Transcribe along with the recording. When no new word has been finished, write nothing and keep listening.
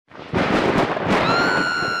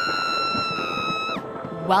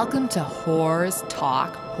Welcome to Whores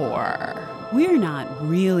Talk Horror. We're not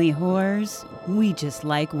really whores. We just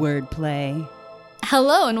like wordplay.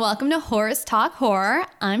 Hello and welcome to Whores Talk Horror.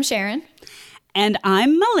 I'm Sharon. And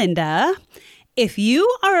I'm Melinda. If you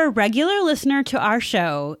are a regular listener to our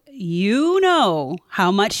show, you know how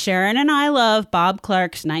much Sharon and I love Bob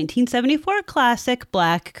Clark's 1974 classic,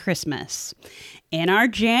 Black Christmas. In our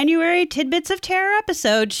January Tidbits of Terror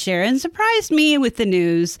episode, Sharon surprised me with the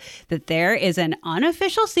news that there is an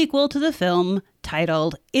unofficial sequel to the film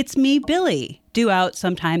titled It's Me, Billy, due out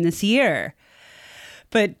sometime this year.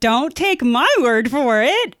 But don't take my word for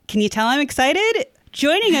it. Can you tell I'm excited?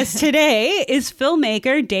 Joining us today is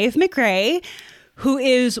filmmaker Dave McRae, who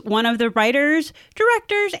is one of the writers,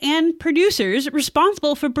 directors, and producers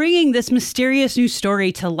responsible for bringing this mysterious new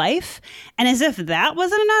story to life. And as if that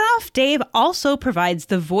wasn't enough, Dave also provides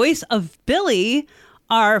the voice of Billy,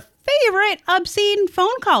 our favorite obscene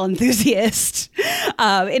phone call enthusiast.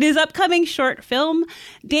 In his upcoming short film,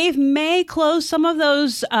 Dave may close some of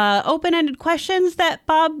those open-ended questions that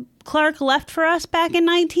Bob Clark left for us back in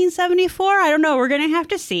 1974. I don't know. We're going to have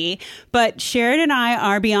to see. But Sharon and I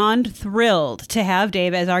are beyond thrilled to have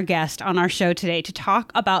Dave as our guest on our show today to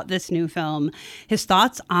talk about this new film, his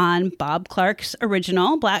thoughts on Bob Clark's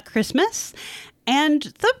original Black Christmas and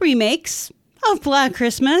the remakes of Black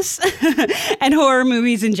Christmas and horror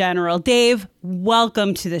movies in general. Dave,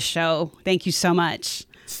 welcome to the show. Thank you so much.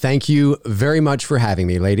 Thank you very much for having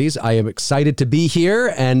me, ladies. I am excited to be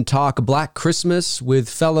here and talk Black Christmas with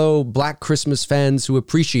fellow Black Christmas fans who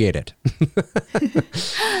appreciate it.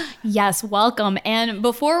 Yes, welcome. And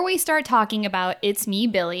before we start talking about It's Me,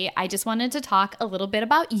 Billy, I just wanted to talk a little bit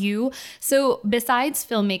about you. So besides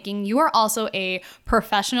filmmaking, you are also a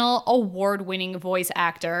professional award-winning voice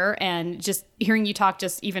actor. And just hearing you talk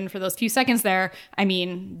just even for those few seconds there, I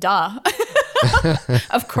mean, duh.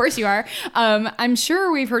 Of course you are. I'm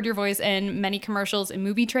sure we've heard your voice in many commercials and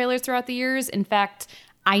movie trailers throughout the years. In fact,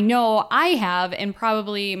 I know I have, and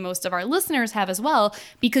probably most of our listeners have as well,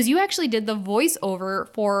 because you actually did the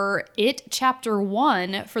voiceover for It Chapter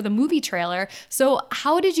 1 for the movie trailer. So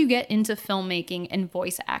how did you get into filmmaking and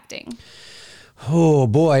voice acting? Oh,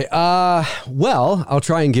 boy. Well, I'll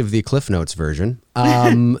try and give the Cliff Notes version.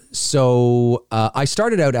 So I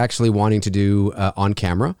started out actually wanting to do on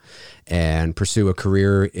camera and pursue a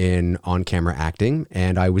career in on-camera acting.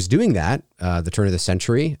 And I was doing that the turn of the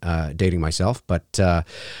century, dating myself. But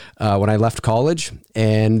when I left college,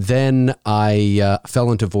 and then I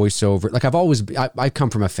fell into voiceover. Like I come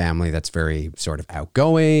from a family that's very sort of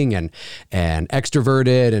outgoing and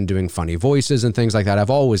extroverted and doing funny voices and things like that. I've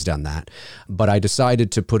always done that. But I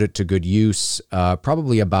decided to put it to good use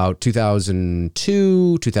probably about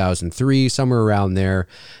 2002, 2003, somewhere around there,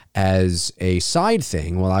 as a side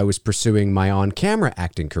thing while I was pursuing my on-camera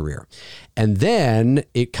acting career. And then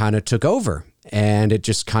it kind of took over. And it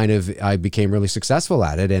just I became really successful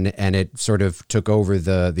at it, and it sort of took over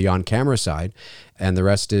the on-camera side, and the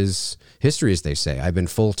rest is history, as they say. I've been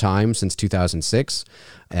full-time since 2006,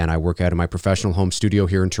 and I work out of my professional home studio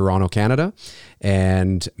here in Toronto, Canada.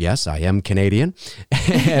 And yes, I am Canadian.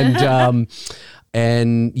 And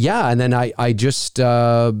and then I just,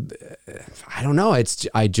 I don't know.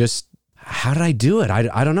 How did I do it?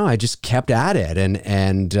 I don't know. I just kept at it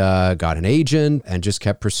and got an agent and just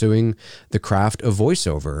kept pursuing the craft of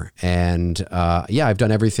voiceover. And I've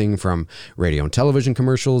done everything from radio and television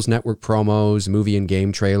commercials, network promos, movie and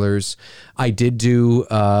game trailers. I did do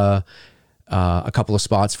a couple of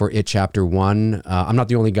spots for It Chapter 1. I'm not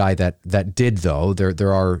the only guy that did, though.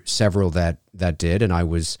 There are several that did, and I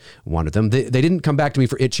was one of them. They didn't come back to me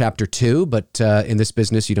for It Chapter 2, but in this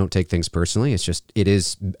business, you don't take things personally. It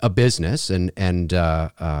is a business, and you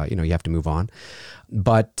have to move on.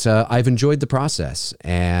 But I've enjoyed the process,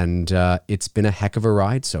 and it's been a heck of a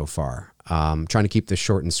ride so far. Trying to keep this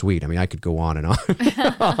short and sweet. I mean, I could go on and on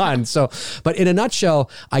and on. But in a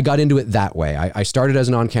nutshell, I got into it that way. I started as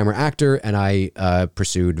an on-camera actor, and I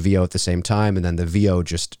pursued VO at the same time, and then the VO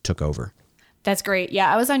just took over. That's great.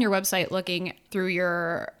 Yeah, I was on your website looking through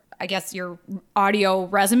your audio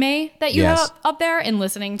resume that you have up there and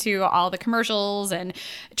listening to all the commercials and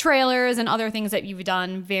trailers and other things that you've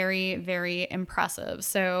done. Very, very impressive.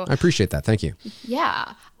 So I appreciate that. Thank you.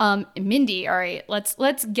 Yeah. Mindy, all right,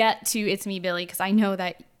 let's get to It's Me, Billy, because I know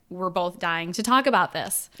that we're both dying to talk about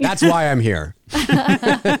this. That's why I'm here.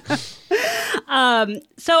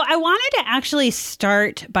 So I wanted to actually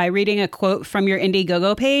start by reading a quote from your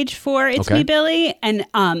Indiegogo page for It's Me, Billy. And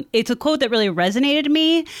it's a quote that really resonated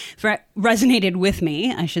with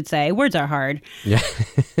me, I should say. Words are hard. Yeah.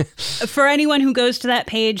 For anyone who goes to that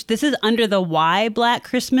page, this is under the Why Black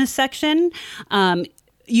Christmas section.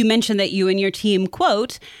 you mentioned that you and your team,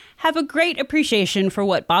 quote, have a great appreciation for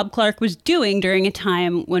what Bob Clark was doing during a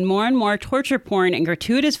time when more and more torture porn and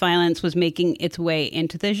gratuitous violence was making its way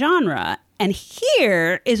into the genre. And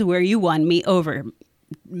here is where you won me over,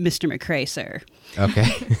 Mr. McCrae, sir. Okay.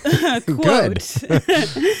 Quote,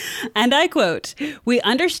 and I quote, "We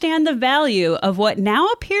understand the value of what now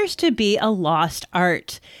appears to be a lost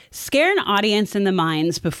art. Scare an audience in the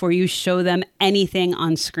minds before you show them anything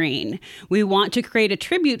on screen. We want to create a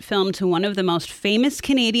tribute film to one of the most famous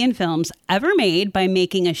Canadian films ever made by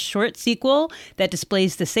making a short sequel that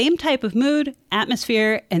displays the same type of mood,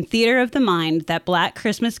 atmosphere, and theater of the mind that Black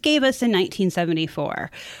Christmas gave us in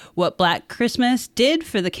 1974. What Black Christmas did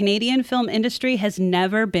for the Canadian film industry has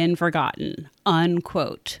never been forgotten,"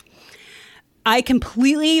 unquote. I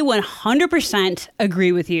completely 100%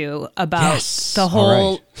 agree with you about the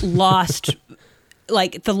whole lost,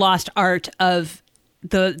 like the lost art of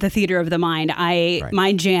the theater of the mind.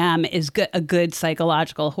 My jam is a good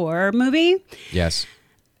psychological horror movie. Yes.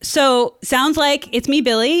 So sounds like It's Me,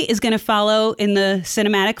 Billy is going to follow in the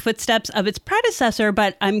cinematic footsteps of its predecessor,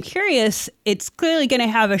 but I'm curious, it's clearly going to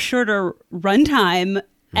have a shorter runtime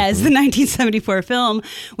as the 1974 film.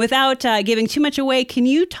 Without giving too much away, can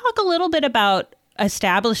you talk a little bit about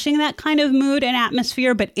establishing that kind of mood and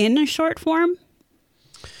atmosphere, but in a short form?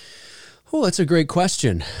 Oh, that's a great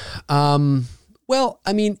question. Well,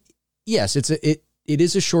 I mean, yes, it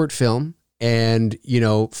is a short film. And,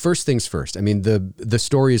 first things first, I mean, the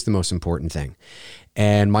story is the most important thing.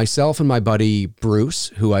 And myself and my buddy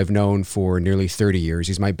Bruce, who I've known for nearly 30 years,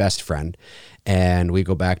 he's my best friend. And we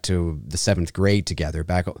go back to the 7th grade together,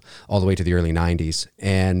 back all the way to the early 90s.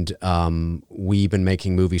 And we've been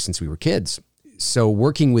making movies since we were kids. So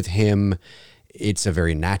working with him, it's a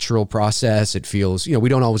very natural process. It feels, we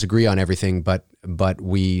don't always agree on everything, but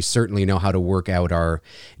we certainly know how to work out our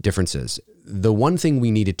differences. The one thing we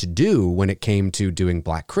needed to do when it came to doing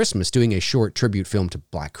Black Christmas, doing a short tribute film to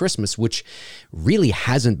Black Christmas, which really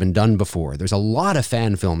hasn't been done before. There's a lot of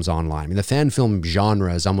fan films online. I mean, the fan film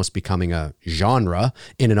genre is almost becoming a genre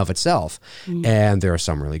in and of itself. And there are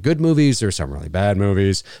some really good movies. There are some really bad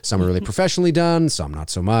movies. Some are really professionally done, some not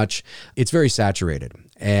so much. It's very saturated.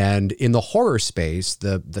 And in the horror space,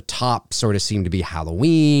 the top sort of seemed to be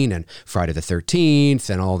Halloween and Friday the 13th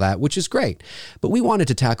and all that, which is great. But we wanted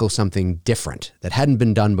to tackle something different that hadn't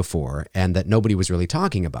been done before and that nobody was really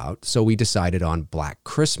talking about. So we decided on Black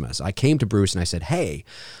Christmas. I came to Bruce and I said, hey,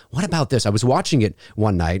 what about this? I was watching it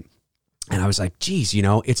one night. And I was like, geez,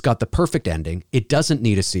 it's got the perfect ending. It doesn't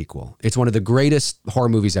need a sequel. It's one of the greatest horror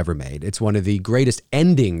movies ever made. It's one of the greatest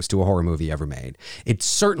endings to a horror movie ever made. It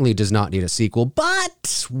certainly does not need a sequel.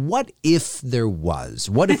 But what if there was?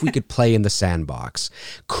 What if we could play in the sandbox?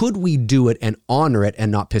 Could we do it and honor it and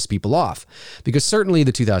not piss people off? Because certainly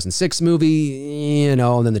the 2006 movie, and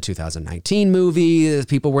then the 2019 movie,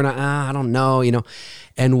 people were not, I don't know,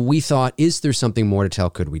 And we thought, is there something more to tell?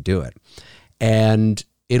 Could we do it? And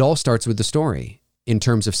it all starts with the story in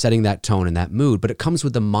terms of setting that tone and that mood, but it comes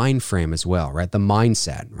with the mind frame as well, right? The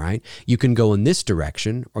mindset, right? You can go in this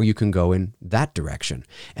direction or you can go in that direction.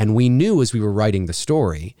 And we knew as we were writing the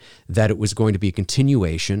story that it was going to be a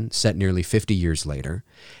continuation set nearly 50 years later.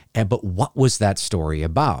 But what was that story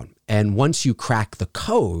about? And once you crack the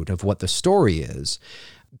code of what the story is,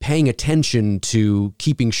 paying attention to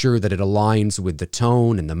keeping sure that it aligns with the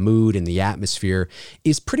tone and the mood and the atmosphere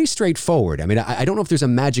is pretty straightforward. I mean, I don't know if there's a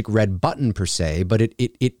magic red button per se, but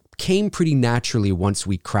it came pretty naturally once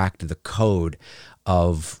we cracked the code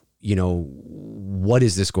of, what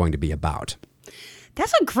is this going to be about?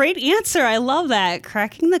 That's a great answer. I love that.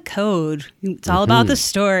 Cracking the code. It's all about the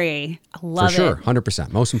story. I love it. For sure.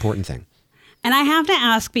 100%. Most important thing. And I have to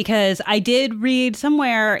ask because I did read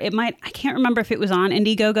somewhere, I can't remember if it was on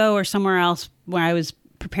Indiegogo or somewhere else where I was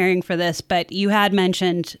preparing for this, but you had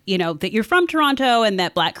mentioned, that you're from Toronto and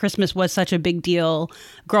that Black Christmas was such a big deal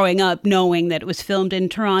growing up, knowing that it was filmed in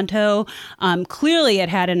Toronto. Clearly it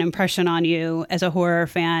had an impression on you as a horror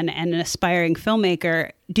fan and an aspiring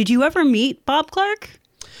filmmaker. Did you ever meet Bob Clark?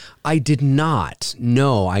 I did not.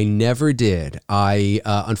 No, I never did.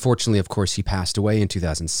 Unfortunately, of course, he passed away in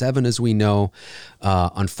 2007, as we know,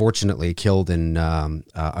 unfortunately killed in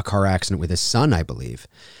a car accident with his son, I believe.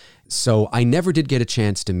 So I never did get a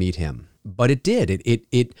chance to meet him. But it did.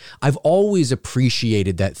 I've always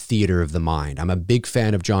appreciated that theater of the mind. I'm a big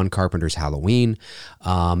fan of John Carpenter's Halloween,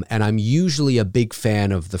 and I'm usually a big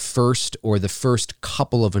fan of the first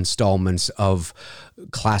couple of installments of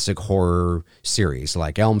classic horror series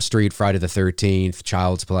like Elm Street, Friday the 13th,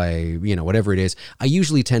 Child's Play, whatever it is. I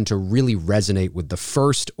usually tend to really resonate with the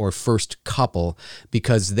first couple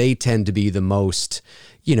because they tend to be the most,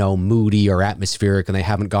 moody or atmospheric and they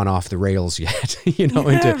haven't gone off the rails yet,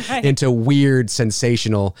 into weird,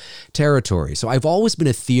 sensational territory. So I've always been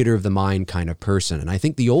a theater of the mind kind of person. And I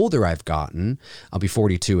think the older I've gotten, I'll be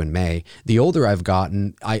 42 in May, the older I've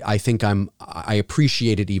gotten, I think I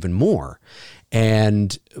appreciate it even more.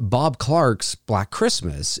 And Bob Clark's Black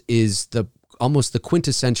Christmas is almost the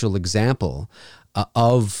quintessential example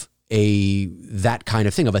of that kind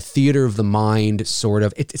of thing, of a theater of the mind sort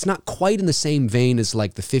of. It's not quite in the same vein as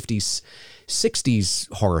like the 50s, 60s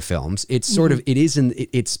horror films. It's sort of,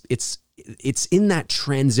 it's in that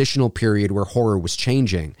transitional period where horror was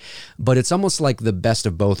changing, but it's almost like the best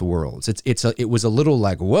of both worlds. It was a little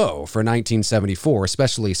like, whoa, for 1974,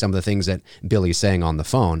 especially some of the things that Billy's saying on the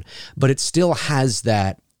phone, but it still has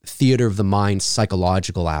that theater of the mind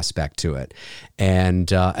psychological aspect to it.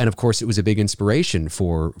 And of course it was a big inspiration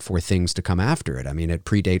for things to come after it. I mean, it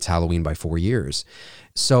predates Halloween by 4 years.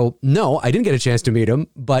 So no, I didn't get a chance to meet him,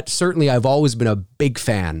 but certainly I've always been a big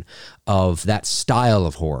fan of that style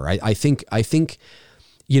of horror. I think, I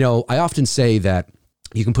often say that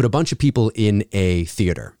you can put a bunch of people in a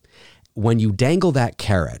theater. When you dangle that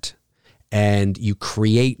carrot and you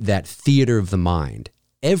create that theater of the mind,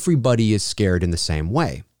 everybody is scared in the same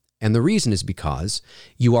way. And the reason is because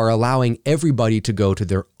you are allowing everybody to go to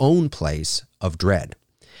their own place of dread.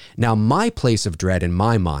 Now, my place of dread in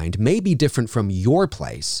my mind may be different from your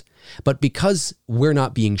place, but because we're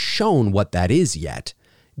not being shown what that is yet,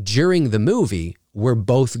 during the movie, we're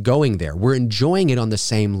both going there. We're enjoying it on the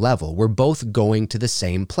same level. We're both going to the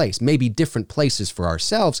same place, maybe different places for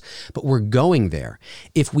ourselves, but we're going there.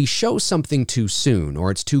 If we show something too soon,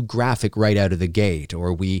 or it's too graphic right out of the gate,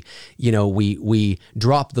 or we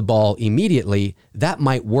drop the ball immediately, that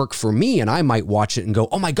might work for me and I might watch it and go,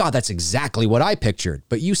 oh my God, that's exactly what I pictured.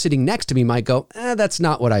 But you sitting next to me might go, that's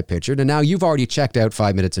not what I pictured. And now you've already checked out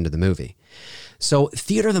 5 minutes into the movie. So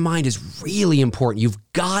theater of the mind is really important. You've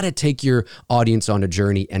got to take your audience on a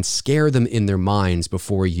journey and scare them in their minds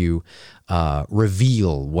before you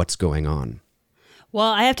reveal what's going on.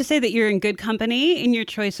 Well, I have to say that you're in good company in your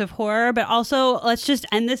choice of horror, but also let's just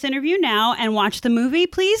end this interview now and watch the movie,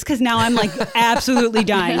 please, because now I'm like absolutely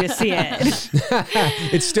dying to see it.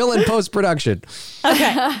 It's still in post-production.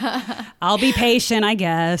 Okay. I'll be patient, I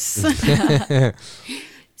guess.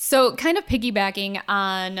 So kind of piggybacking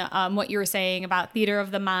on what you were saying about theater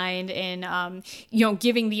of the mind and,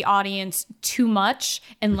 giving the audience too much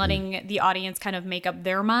and letting the audience kind of make up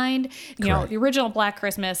their mind. The original Black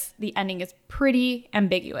Christmas, the ending is pretty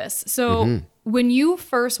ambiguous. So when you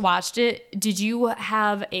first watched it, did you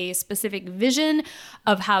have a specific vision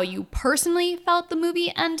of how you personally felt the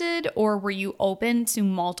movie ended, or were you open to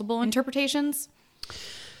multiple interpretations?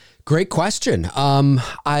 Great question.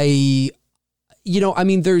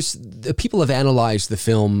 There's people have analyzed the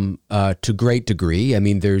film to great degree. I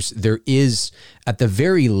mean, there is at the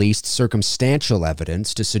very least circumstantial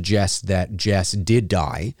evidence to suggest that Jess did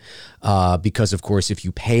die, because of course, if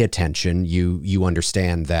you pay attention, you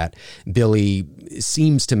understand that Billy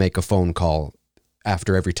seems to make a phone call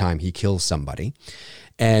after every time he kills somebody.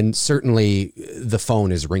 And certainly the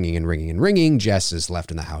phone is ringing and ringing and ringing. Jess is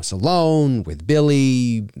left in the house alone with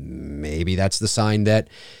Billy. Maybe that's the sign that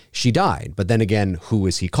she died. But then again, who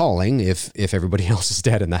is he calling if everybody else is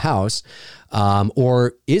dead in the house?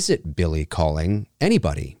 Or is it Billy calling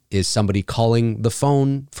anybody? Is somebody calling the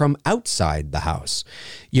phone from outside the house?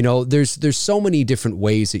 There's so many different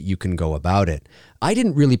ways that you can go about it. I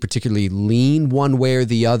didn't really particularly lean one way or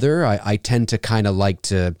the other. I tend to kind of like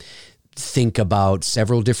to think about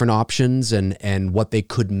several different options and what they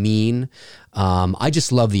could mean. I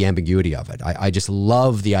just love the ambiguity of it. I just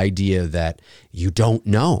love the idea that you don't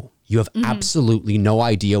know. You have absolutely no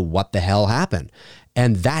idea what the hell happened.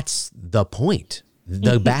 And that's the point.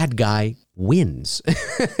 The bad guy wins,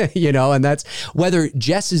 and that's whether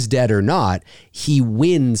Jess is dead or not, he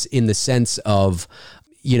wins in the sense of,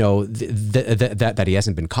 that he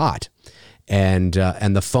hasn't been caught. And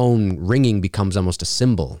the phone ringing becomes almost a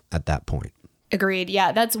symbol at that point. Agreed.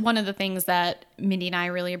 Yeah, that's one of the things that Mindy and I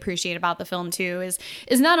really appreciate about the film too,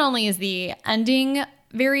 is not only is the ending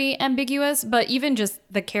very ambiguous, but even just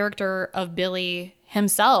the character of Billy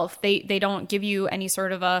himself. They don't give you any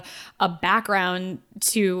sort of a background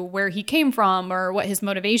to where he came from or what his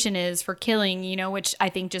motivation is for killing, which I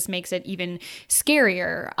think just makes it even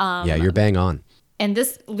scarier. Yeah, you're bang on. And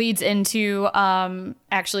this leads into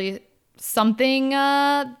actually something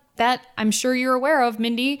that I'm sure you're aware of,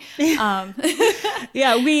 Mindy. Yeah,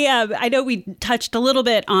 I know we touched a little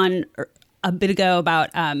bit on a bit ago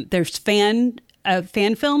about there's fan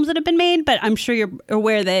films that have been made, but I'm sure you're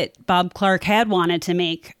aware that Bob Clark had wanted to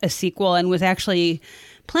make a sequel and was actually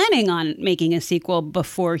planning on making a sequel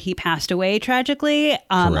before he passed away tragically.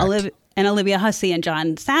 Correct. Olivia Hussey and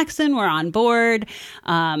John Saxon were on board.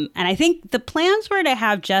 And I think the plans were to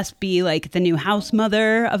have Jess be like the new house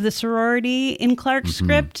mother of the sorority in Clark's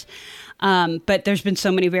script. But there's been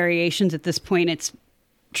so many variations at this point. It's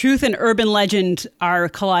truth and urban legend are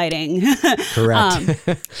colliding. Correct.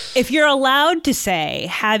 If you're allowed to say,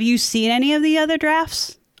 have you seen any of the other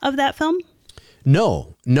drafts of that film?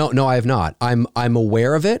 No, I have not. I'm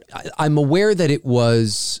aware of it. I'm aware that it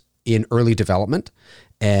was in early development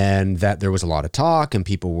and that there was a lot of talk and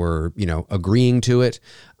people were, agreeing to it.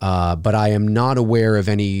 But I am not aware of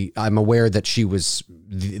any. I'm aware that she was.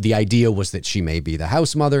 The idea was that she may be the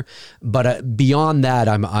house mother, but beyond that,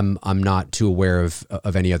 I'm not too aware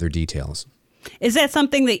of any other details. Is that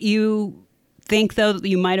something that you think, though, that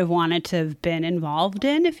you might have wanted to have been involved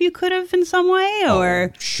in if you could have in some way?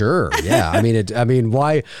 Or sure, yeah.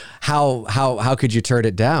 Why? How could you turn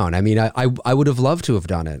it down? I mean, I would have loved to have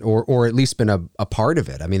done it, or at least been a part of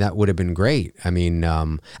it. I mean, that would have been great. I mean,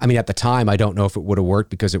 at the time, I don't know if it would have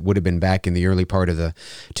worked because it would have been back in the early part of the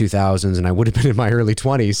 2000s, and I would have been in my early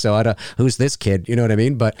 20s. So who's this kid? You know what I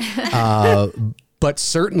mean? But. But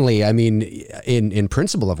certainly, I mean, in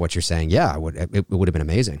principle of what you're saying, yeah, it would have been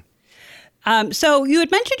amazing. So you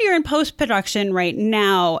had mentioned you're in post-production right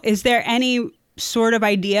now. Is there any sort of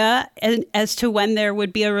idea as to when there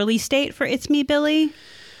would be a release date for It's Me, Billy?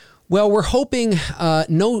 Well, we're hoping,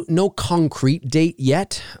 no concrete date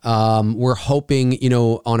yet. We're hoping,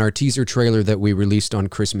 on our teaser trailer that we released on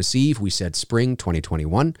Christmas Eve, we said spring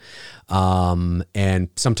 2021. And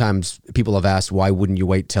sometimes people have asked, why wouldn't you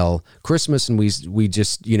wait till Christmas? And we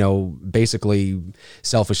just, basically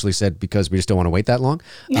selfishly said, because we just don't want to wait that long.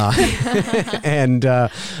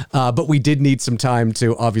 But we did need some time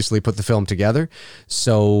to obviously put the film together.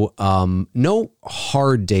 So, no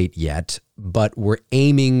hard date yet. But we're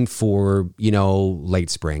aiming for, late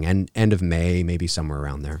spring and end of May, maybe somewhere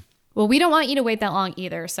around there. Well, we don't want you to wait that long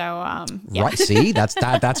either. So, yeah. Right. See,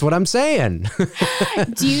 that's what I'm saying.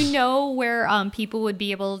 Do you know where people would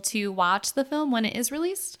be able to watch the film when it is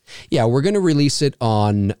released? Yeah, we're going to release it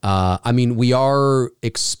on, we are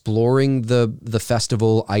exploring the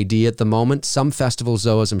festival idea at the moment. Some festivals,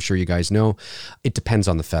 though, as I'm sure you guys know, it depends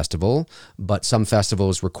on the festival, but some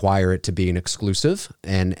festivals require it to be an exclusive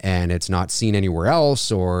and it's not seen anywhere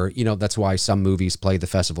else, or, that's why some movies play the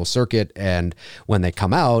festival circuit, and when they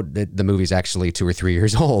come out, the movie's actually 2 or 3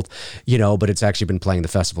 years old, but it's actually been playing the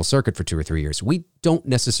festival circuit for 2 or 3 years. We don't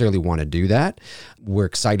necessarily want to do that. We're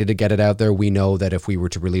excited to get it out there. We know that if we were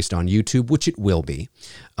to release it on YouTube, which it will be,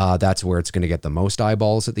 that's where it's going to get the most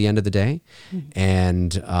eyeballs at the end of the day. Mm-hmm.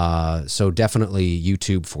 And so definitely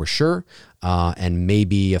YouTube for sure, and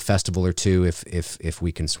maybe a festival or two if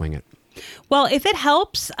we can swing it. Well, if it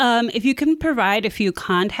helps, if you can provide a few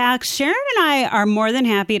contacts, Sharon and I are more than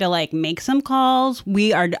happy to make some calls.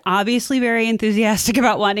 We are obviously very enthusiastic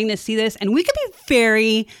about wanting to see this, and we could be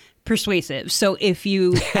very persuasive. So if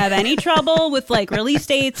you have any trouble with release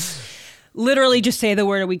dates, literally just say the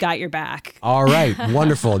word and we got your back. All right.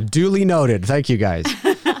 Wonderful. Duly noted. Thank you, guys.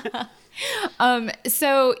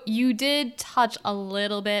 So you did touch a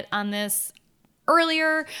little bit on this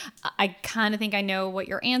earlier. I kind of think I know what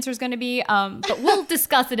your answer is going to be, but we'll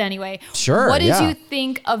discuss it anyway. Sure. What did you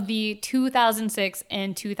think of the 2006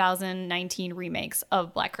 and 2019 remakes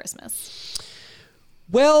of Black Christmas?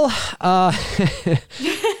 Well, I'll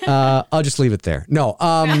just leave it there. No.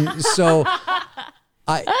 So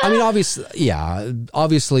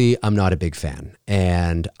obviously I'm not a big fan,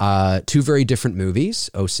 and two very different movies,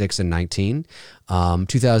 06 and 19.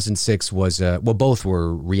 2006 was, both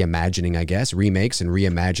were reimagining, I guess, remakes and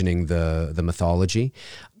reimagining the mythology.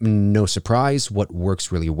 No surprise, what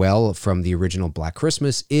works really well from the original Black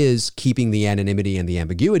Christmas is keeping the anonymity and the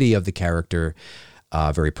ambiguity of the character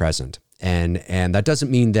very present. And that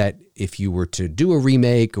doesn't mean that if you were to do a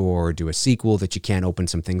remake or do a sequel that you can't open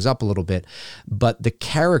some things up a little bit. But the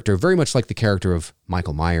character, very much like the character of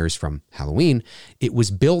Michael Myers from Halloween, it was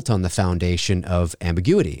built on the foundation of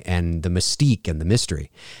ambiguity and the mystique and the mystery.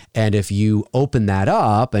 And if you open that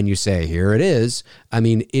up and you say, here it is,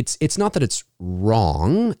 it's not that it's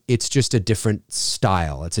wrong. It's just a different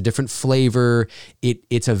style. It's a different flavor.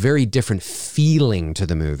 It's a very different feeling to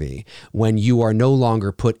the movie when you are no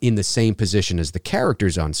longer put in the same position as the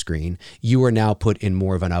characters on screen. brain, you are now put in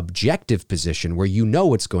more of an objective position where you know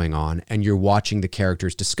what's going on and you're watching the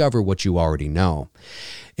characters discover what you already know.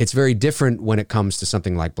 It's very different when it comes to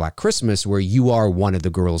something like Black Christmas, where you are one of the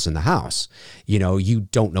girls in the house. You know, you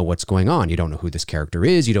don't know what's going on. You don't know who this character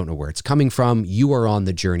is. You don't know where it's coming from. You are on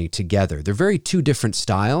the journey together. They're very two different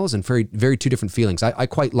styles and very two different feelings. I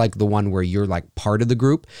quite like the one where you're like part of the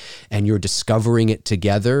group and you're discovering it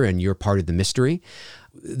together and you're part of the mystery.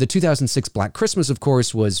 The 2006 Black Christmas, of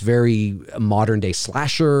course, was very modern day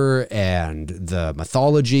slasher and the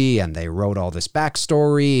mythology, and they wrote all this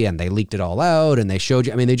backstory and they leaked it all out and they showed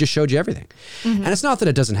you, I mean, they just showed you everything. And it's not that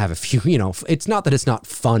it doesn't have a few, you know, it's not that it's not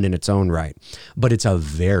fun in its own right, but it's a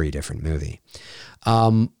very different movie.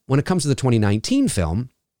 When it comes to the 2019 film,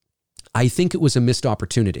 I think it was a missed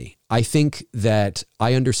opportunity. I think that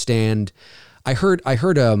I understand. I heard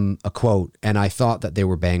a quote, and I thought that they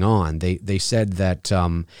were bang on. They said that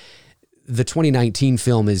the 2019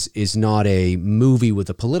 film is not a movie with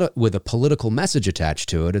a political message attached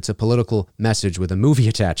to it. It's a political message with a movie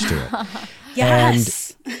attached to it.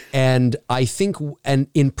 Yes. And I think, and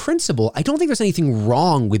in principle, I don't think there's anything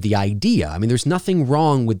wrong with the idea. I mean, there's nothing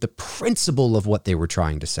wrong with the principle of what they were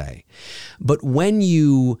trying to say. But when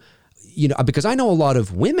you know, because I know a lot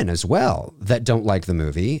of women as well that don't like the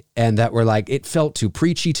movie and that were like, it felt too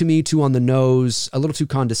preachy to me, too on the nose, a little too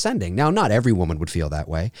condescending. Now, not every woman would feel that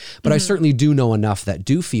way, but I certainly do know enough that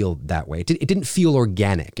do feel that way. It didn't feel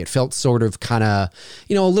organic. It felt sort of kind of,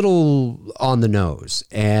 you know, a little on the nose.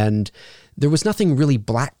 And there was nothing really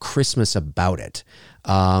Black Christmas about it.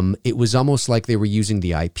 It was almost like they were using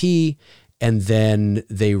the IP. And then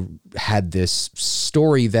they had this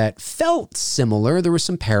story that felt similar. There were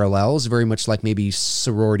some parallels, very much like maybe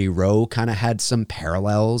Sorority Row kind of had some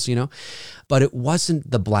parallels, you know. But it wasn't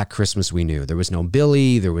the Black Christmas we knew. There was no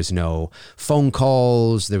Billy. There was no phone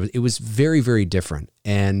calls. It was very, very different.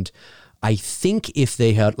 And I think if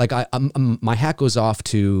they had, like, my hat goes off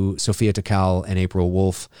to Sophia Takal and April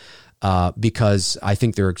Wolf, because I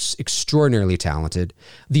think they're extraordinarily talented.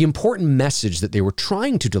 The important message that they were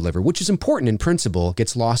trying to deliver, which is important in principle,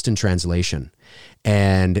 gets lost in translation.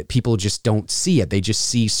 And people just don't see it. They just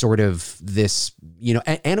see sort of this, you know,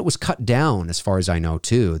 and it was cut down as far as I know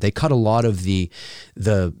too. They cut a lot of the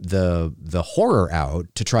horror out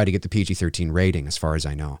to try to get the PG-13 rating as far as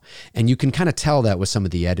I know. And you can kind of tell that with some of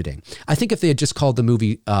the editing. I think if they had just called the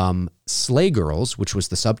movie Slay Girls, which was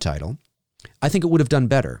the subtitle, I think it would have done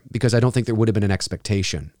better because I don't think there would have been an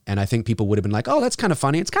expectation. And I think people would have been like, oh, that's kind of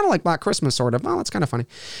funny. It's kind of like Black Christmas, sort of. Oh, that's kind of funny.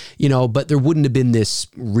 You know, but there wouldn't have been this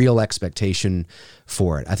real expectation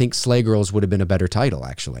for it. I think Slay Girls would have been a better title,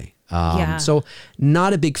 actually. So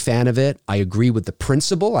not a big fan of it. I agree with the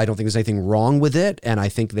principle. I don't think there's anything wrong with it. And I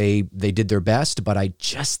think they did their best, but I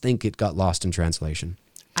just think it got lost in translation.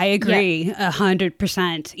 I agree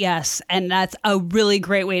 100%. Yes. And that's a really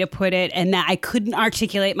great way to put it. And that I couldn't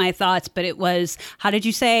articulate my thoughts, but it was, how did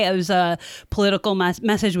you say? It was a political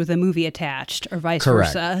message with a movie attached or vice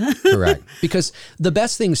versa. Correct. Because the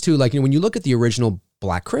best things too, like, you know, when you look at the original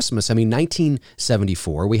Black Christmas, I mean,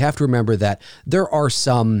 1974, we have to remember that there are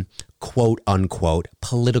some quote unquote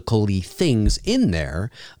politically things in there,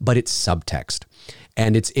 but it's subtext.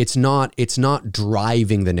 And it's not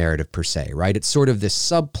driving the narrative per se, right? It's sort of this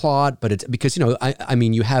subplot, but it's because, you know, I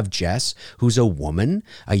mean, you have Jess, who's a woman,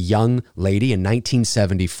 a young lady in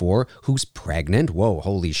 1974 who's pregnant. Whoa,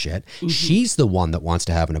 holy shit. Mm-hmm. She's the one that wants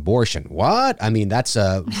to have an abortion. What? I mean, that's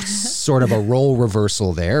a sort of a role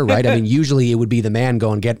reversal there, right? I mean, usually it would be the man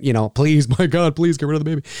going, get, you know, please, my God, please get rid of the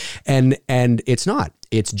baby. And it's not.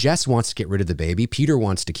 It's Jess wants to get rid of the baby. Peter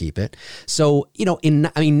wants to keep it. So, you know,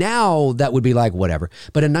 now that would be like whatever.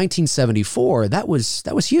 But in 1974, that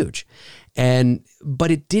was huge.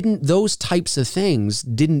 But it didn't, those types of things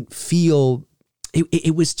didn't feel,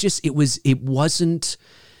 it wasn't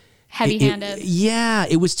heavy-handed.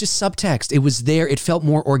 It was just subtext. It was there. It felt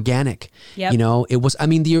more organic. Yep. You know, it was, I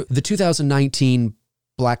mean, the 2019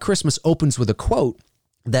 Black Christmas opens with a quote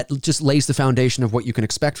that just lays the foundation of what you can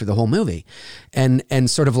expect for the whole movie. And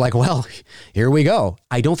sort of like, well, here we go.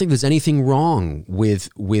 I don't think there's anything wrong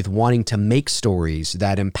with wanting to make stories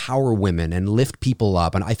that empower women and lift people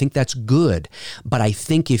up. And I think that's good. But I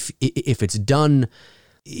think if it's done,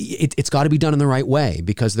 it's got to be done in the right way,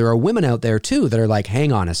 because there are women out there too that are like,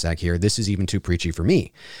 hang on a sec here. This is even too preachy for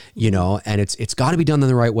me, you know, and it's got to be done in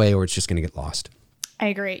the right way or it's just going to get lost. I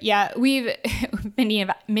agree. Yeah, Mindy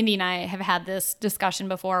and I have had this discussion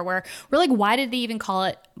before where we're like, why did they even call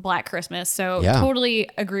it Black Christmas? So totally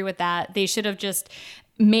agree with that. They should have just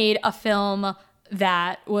made a film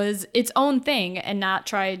that was its own thing and not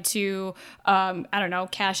tried to,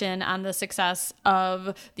 cash in on the success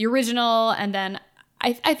of the original. And then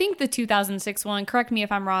I think the 2006 one, correct me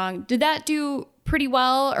if I'm wrong, did that do pretty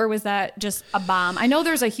well, or was that just a bomb? I know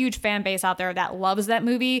there's a huge fan base out there that loves that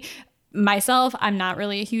movie. Myself, I'm not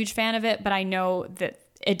really a huge fan of it, but I know that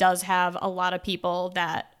it does have a lot of people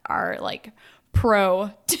that are like pro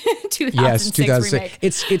 2006 yes, 2006. remake.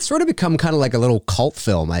 It's sort of become kind of like a little cult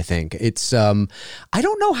film, I think. It's I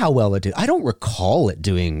don't know how well it did. I don't recall it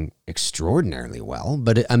doing extraordinarily well,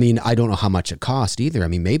 but I mean, I don't know how much it cost either. I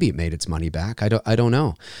mean, maybe it made its money back. I don't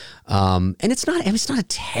know. And it's not a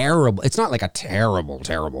terrible, it's not like a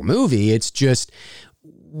terrible movie. It's just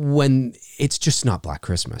when it's just not Black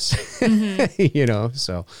Christmas, you know,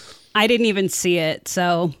 so. I didn't even see it,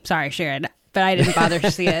 so sorry, Sharon, but I didn't bother to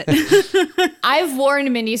see it. I've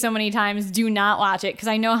warned Mindy so many times, do not watch it, because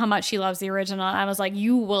I know how much she loves the original. And I was like,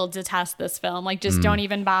 you will detest this film. Like, just don't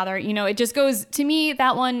even bother. You know, it just goes, to me,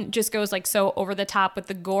 that one just goes like so over the top with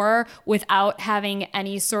the gore without having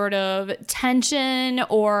any sort of tension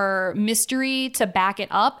or mystery to back it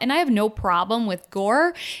up. And I have no problem with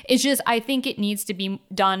gore. It's just, I think it needs to be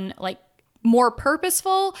done like more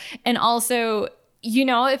purposeful, and also, you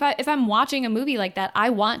know, if I'm watching a movie like that,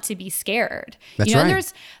 I want to be scared. That's you know,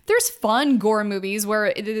 right. There's fun gore movies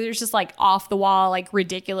where there's just like off the wall like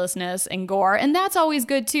ridiculousness and gore, and that's always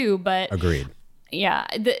good too. But Agreed. Yeah,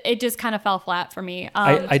 it just kind of fell flat for me.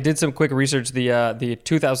 I did some quick research. The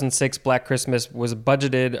 2006 Black Christmas was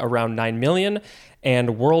budgeted around $9 million,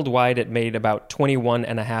 and worldwide it made about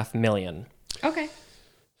 $21.5 million. Okay.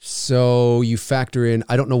 So you factor in,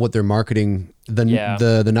 I don't know what they're marketing. The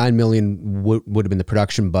 9 million would have been the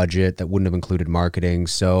production budget. That wouldn't have included marketing.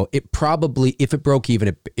 So it probably, if it broke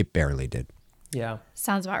even, it barely did. Yeah.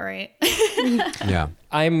 Sounds about right. Yeah.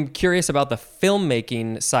 I'm curious about the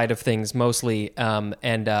filmmaking side of things mostly. I'm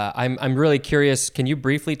really curious. Can you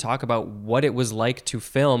briefly talk about what it was like to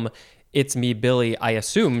film It's Me, Billy, I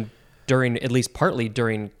assume at least partly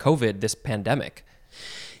during COVID, this pandemic?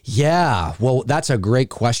 Yeah, well, that's a great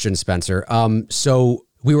question, Spencer. So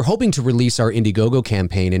we were hoping to release our Indiegogo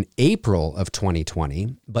campaign in April of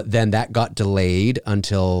 2020, but then that got delayed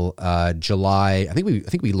until July. I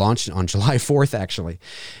think we launched it on July 4th, actually.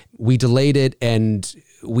 We delayed it, and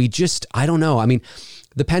I don't know. I mean,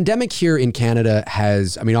 the pandemic here in Canada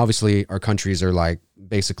obviously our countries are like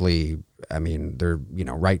basically, they're,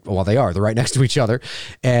 they're right next to each other.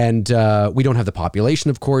 And we don't have the population,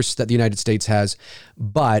 of course, that the United States has,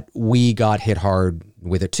 but we got hit hard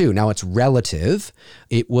with it too. Now it's relative.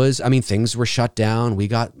 It was, things were shut down. We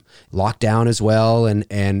got locked down as well.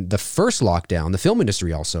 And the first lockdown, the film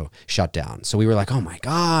industry also shut down. So we were like, oh my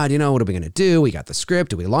God, what are we going to do? We got the script.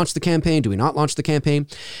 Do we launch the campaign? Do we not launch the campaign?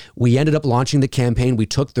 We ended up launching the campaign. We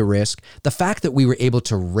took the risk. The fact that we were able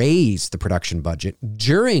to raise the production budget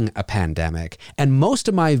during a pandemic, and most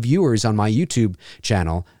of my viewers on my YouTube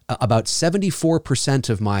channel, about 74%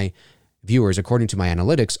 of my viewers, according to my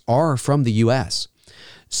analytics, are from the US.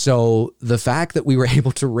 So the fact that we were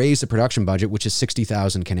able to raise the production budget, which is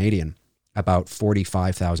 60,000 Canadian, about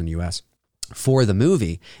 45,000 US, for the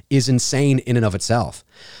movie is insane in and of itself.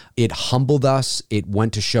 It humbled us. It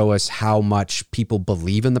went to show us how much people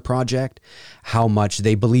believe in the project, how much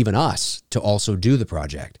they believe in us to also do the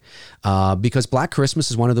project. Because Black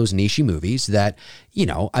Christmas is one of those niche movies that,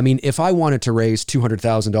 if I wanted to raise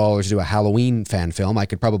 $200,000 to do a Halloween fan film, I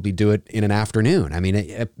could probably do it in an afternoon.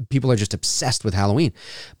 People are just obsessed with Halloween.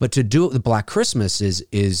 But to do it with Black Christmas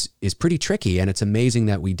is pretty tricky, and it's amazing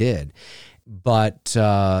that we did. But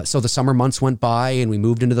so the summer months went by and we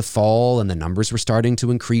moved into the fall and the numbers were starting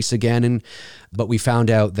to increase again. But we found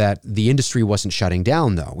out that the industry wasn't shutting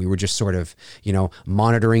down, though. We were just sort of,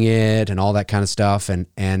 monitoring it and all that kind of stuff.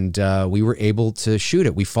 And we were able to shoot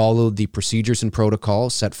it. We followed the procedures and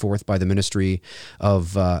protocols set forth by the Ministry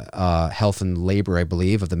of Health and Labor, I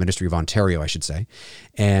believe, of the Ministry of Ontario, I should say.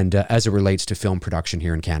 And as it relates to film production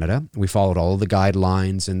here in Canada, we followed all of the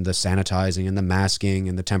guidelines and the sanitizing and the masking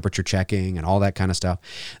and the temperature checking and all that kind of stuff.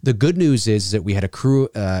 The good news is that we had a crew,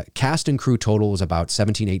 cast and crew total was about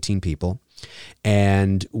 17, 18 people.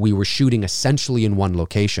 And we were shooting essentially in one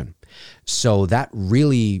location. So that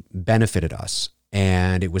really benefited us.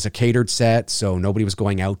 And it was a catered set, so nobody was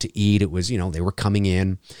going out to eat. It was, they were coming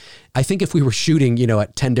in. I think if we were shooting,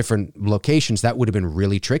 at 10 different locations, that would have been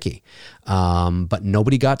really tricky. But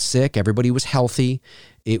nobody got sick. Everybody was healthy.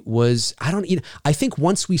 It was, I think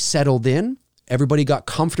once we settled in, everybody got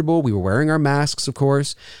comfortable. We were wearing our masks, of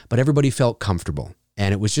course, but everybody felt comfortable.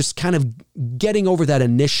 And it was just kind of getting over that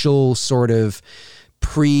initial sort of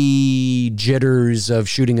pre-jitters of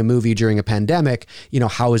shooting a movie during a pandemic,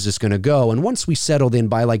 how is this going to go? And once we settled in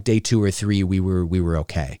by like day 2 or 3, we were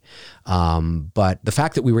okay. But the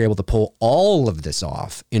fact that we were able to pull all of this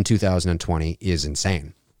off in 2020 is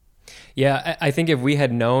insane. Yeah, I think if we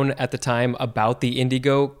had known at the time about the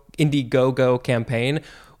Indiegogo campaign,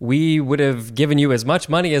 we would have given you as much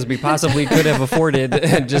money as we possibly could have afforded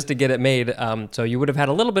just to get it made. So you would have had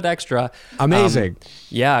a little bit extra. Amazing.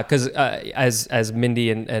 Yeah, because as Mindy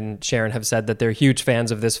and Sharon have said that they're huge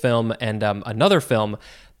fans of this film, and another film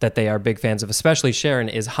that they are big fans of, especially Sharon,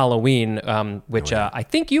 is Halloween, which I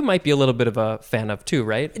think you might be a little bit of a fan of too,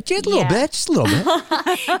 right? Just a little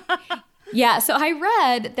bit. Yeah, so I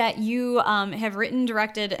read that you have written,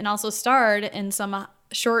 directed, and also starred in some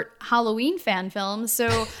short Halloween fan films.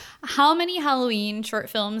 So how many Halloween short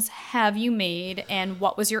films have you made, and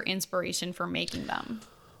what was your inspiration for making them?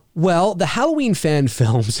 Well, the Halloween fan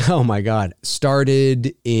films, oh my God,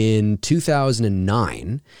 started in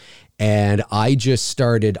 2009. And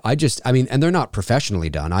and they're not professionally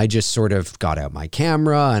done. I just sort of got out my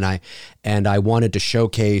camera and I wanted to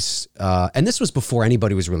showcase, and this was before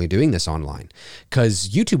anybody was really doing this online, because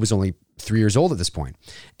YouTube was only 3 years old at this point.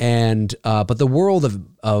 And, but the world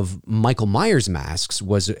of Michael Myers masks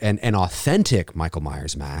was an authentic Michael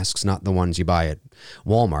Myers masks, not the ones you buy at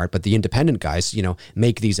Walmart, but the independent guys,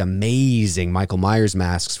 make these amazing Michael Myers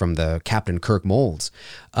masks from the Captain Kirk molds,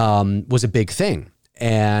 was a big thing.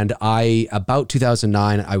 And about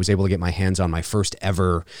 2009, I was able to get my hands on my first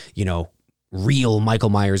ever, real Michael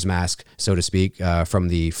Myers mask, so to speak, from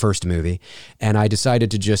the first movie. And I decided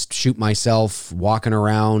to just shoot myself walking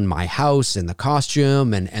around my house in the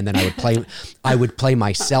costume. And then I would play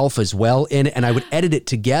myself as well in it, and I would edit it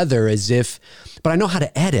together but I know how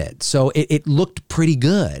to edit. So it looked pretty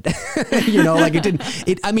good. You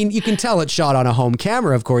can tell it's shot on a home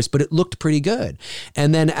camera, of course, but it looked pretty good.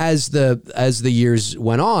 And then as the years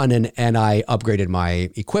went on and I upgraded my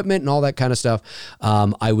equipment and all that kind of stuff,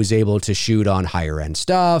 I was able to shoot on higher end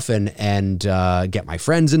stuff and get my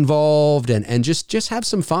friends involved and just have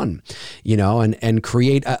some fun, and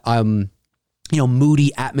create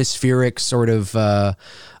moody, atmospheric sort of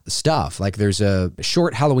stuff. Like there's a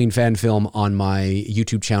short Halloween fan film on my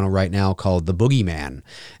YouTube channel right now called The Boogeyman.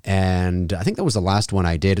 And I think that was the last one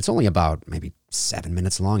I did. It's only about maybe 7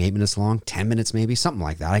 minutes long, 8 minutes long, 10 minutes maybe, something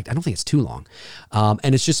like that. I don't think it's too long.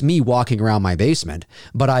 And it's just me walking around my basement,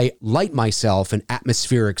 but I light myself in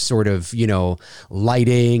atmospheric sort of,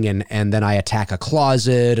 lighting, and then I attack a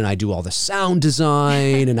closet and I do all the sound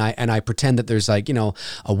design and I pretend that there's like, a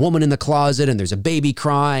woman in the closet and there's a baby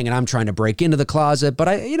crying and I'm trying to break into the closet. But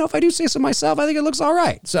if I do say so myself, I think it looks all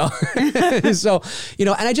right. So,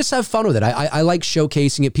 and I just have fun with it. I like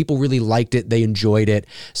showcasing it. People really liked it. They enjoyed it.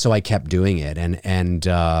 So I kept doing it. And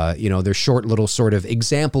they're short little sort of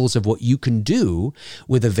examples of what you can do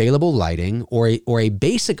with available lighting or a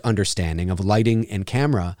basic understanding of lighting and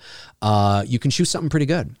camera. You can shoot something pretty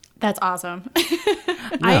good. That's awesome.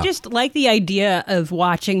 I just like the idea of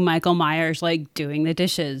watching Michael Myers like doing the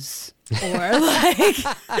dishes. Or like,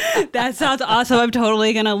 that sounds awesome. I'm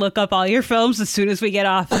totally going to look up all your films as soon as we get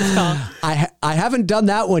off this call. I haven't done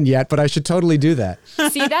that one yet, but I should totally do that.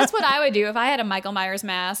 See, that's what I would do if I had a Michael Myers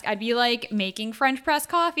mask. I'd be like making French press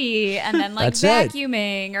coffee and then like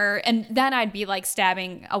vacuuming and then I'd be like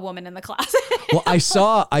stabbing a woman in the closet. Well, I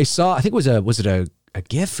saw, I think was it a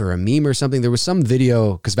GIF or a meme or something? There was some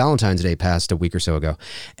video, because Valentine's Day passed a week or so ago,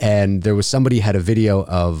 and there was somebody had a video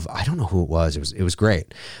of, I don't know who it was. It was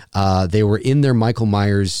great. They were in their Michael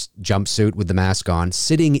Myers jumpsuit with the mask on,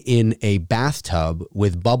 sitting in a bathtub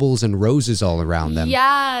with bubbles and roses all around them.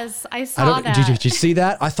 Yes, I saw that. Did you see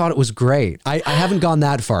that? I thought it was great. I haven't gone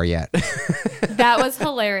that far yet. That was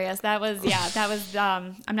hilarious. That was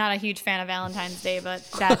I'm not a huge fan of Valentine's Day, but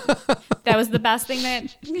that was the best thing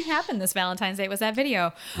that happened this Valentine's Day was that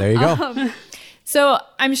video. There you go. So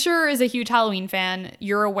I'm sure as a huge Halloween fan,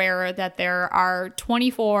 you're aware that there are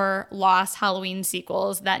 24 lost Halloween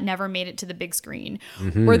sequels that never made it to the big screen.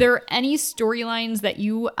 Mm-hmm. Were there any storylines that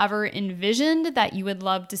you ever envisioned that you would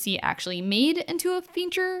love to see actually made into a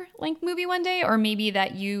feature-length movie one day? Or maybe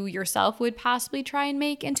that you yourself would possibly try and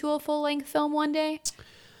make into a full-length film one day?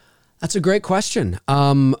 That's a great question.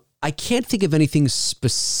 I can't think of anything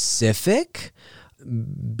specific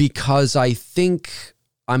because I think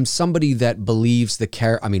I'm somebody that believes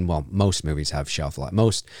most movies have shelf life.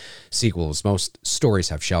 Most sequels, most stories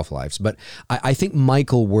have shelf lives. But I think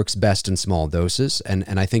Michael works best in small doses. And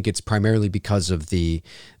I think it's primarily because of the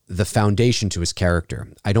the foundation to his character.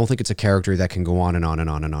 I don't think it's a character that can go on and on and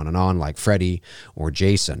on and on and on like Freddy or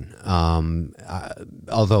Jason,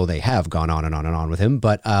 although they have gone on and on and on with him.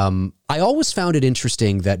 But I always found it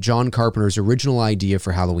interesting that John Carpenter's original idea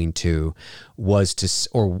for Halloween 2 was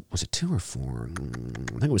or was it 2 or 4?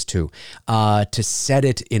 I think it was 2, to set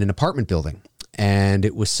it in an apartment building. And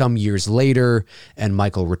it was some years later, and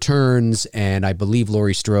Michael returns, and I believe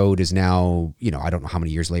Laurie Strode is now, I don't know how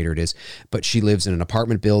many years later it is, but she lives in an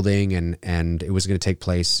apartment building, and it was going to take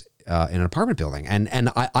place in an apartment building. And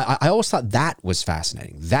I always thought that was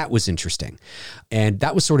fascinating. That was interesting. And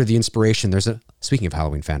that was sort of the inspiration. Speaking of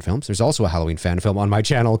Halloween fan films, there's also a Halloween fan film on my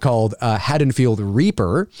channel called Haddonfield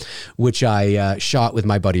Reaper, which I shot with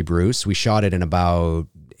my buddy Bruce. We shot it in about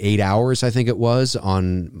 8 hours, I think it was,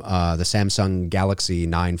 on the Samsung Galaxy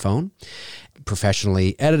 9 phone.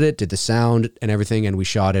 Professionally edited it, did the sound and everything, and we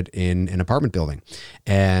shot it in an apartment building.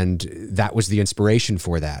 And that was the inspiration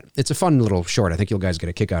for that. It's a fun little short. I think you guys get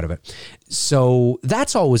a kick out of it. So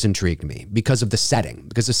that's always intrigued me because of the setting,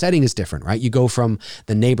 because the setting is different, right? You go from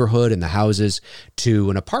the neighborhood and the houses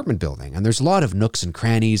to an apartment building, and there's a lot of nooks and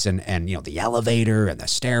crannies and the elevator and the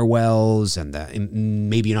stairwells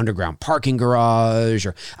and maybe an underground parking garage,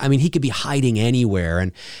 he could be hiding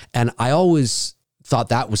anywhere. And I always thought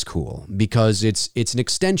that was cool because it's an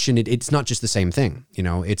extension. It's not just the same thing,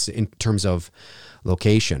 it's in terms of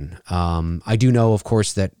location. I do know, of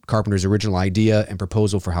course, that Carpenter's original idea and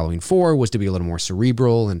proposal for Halloween 4 was to be a little more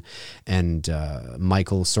cerebral, and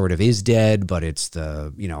Michael sort of is dead, but it's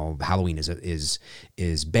Halloween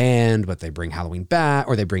is banned, but they bring Halloween back,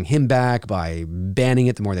 or they bring him back by banning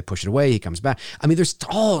it. The more they push it away, he comes back. There's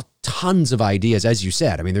all tons of ideas, as you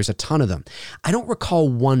said. There's a ton of them. I don't recall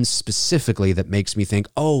one specifically that makes me think,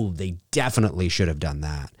 oh, they definitely should have done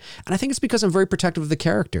that. And I think it's because I'm very protective of the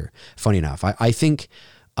character. Funny enough, I think,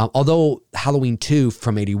 although Halloween 2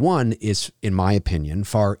 from 81 is, in my opinion,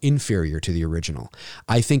 far inferior to the original,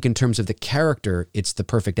 I think in terms of the character, it's the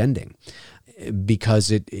perfect ending. Because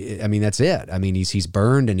that's it. He's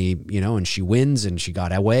burned, and and she wins, and she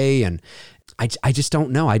got away, and I just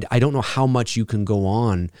don't know. I don't know how much you can go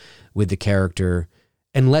on with the character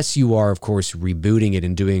unless you are, of course, rebooting it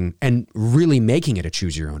and really making it a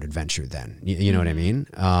choose your own adventure. Then you know what I mean.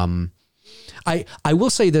 I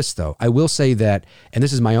will say this though. I will say that, and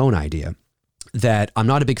this is my own idea, that I'm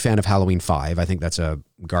not a big fan of Halloween 5. I think that's a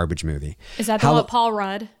garbage movie. Is that the one with Paul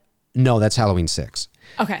Rudd? No, that's Halloween 6.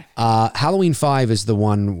 Okay. Halloween 5 is the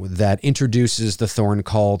one that introduces the Thorn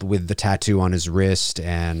Cult with the tattoo on his wrist,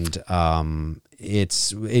 and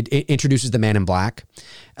it introduces the Man in Black.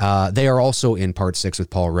 They are also in part 6 with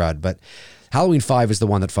Paul Rudd, but Halloween 5 is the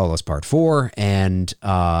one that follows part 4, and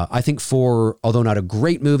I think 4, although not a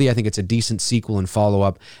great movie, I think it's a decent sequel and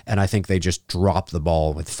follow-up, and I think they just dropped the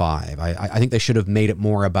ball with 5. I think they should have made it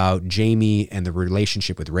more about Jamie and the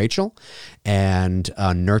relationship with Rachel, and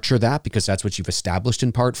nurture that, because that's what you've established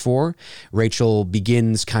in part 4. Rachel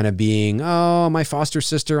begins kind of being, oh, my foster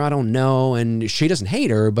sister, I don't know, and she doesn't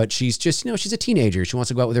hate her, but she's just, she's a teenager. She wants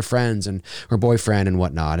to go out with her friends and her boyfriend and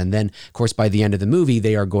whatnot, and then, of course, by the end of the movie,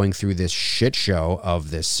 they are going through this shit show of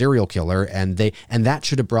this serial killer, and that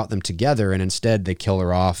should have brought them together, and instead they kill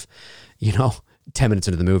her off 10 minutes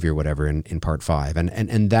into the movie or whatever in part 5,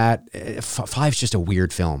 and that 5's just a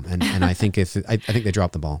weird film, and I think I think they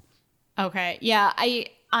dropped the ball. Okay, yeah, I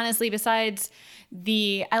honestly, besides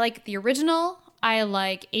I like the original, I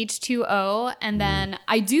like H2O, and then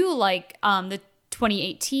I do like the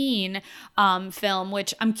 2018 film,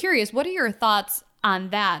 which I'm curious, what are your thoughts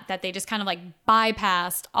on that they just kind of like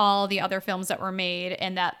bypassed all the other films that were made,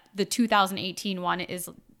 and that the 2018 one is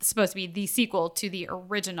supposed to be the sequel to the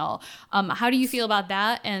original. How do you feel about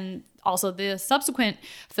that? And also the subsequent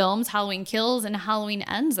films, Halloween Kills and Halloween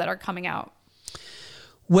Ends, that are coming out?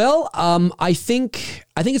 Well, I think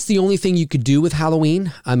it's the only thing you could do with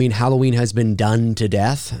Halloween. Halloween has been done to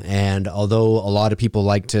death, and although a lot of people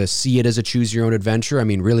like to see it as a choose your own adventure,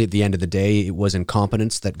 really at the end of the day, it was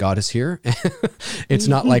incompetence that got us here. It's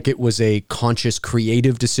not like it was a conscious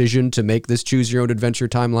creative decision to make this choose your own adventure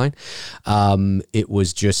timeline. It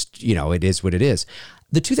was just, it is what it is.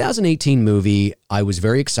 The 2018 movie I was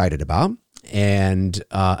very excited about, and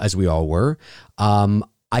as we all were.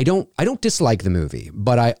 I don't dislike the movie,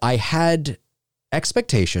 but I had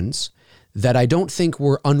expectations that I don't think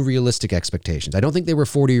were unrealistic expectations. I don't think they were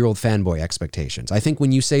 40-year-old fanboy expectations. I think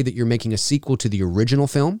when you say that you're making a sequel to the original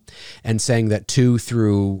film and saying that 2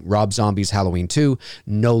 through Rob Zombie's Halloween 2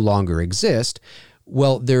 no longer exist,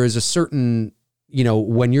 well, there is a certain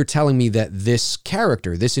when you're telling me that this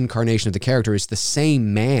character, this incarnation of the character is the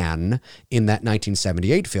same man in that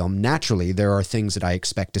 1978 film, naturally there are things that I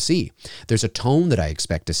expect to see. There's a tone that I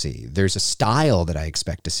expect to see. There's a style that I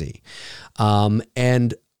expect to see.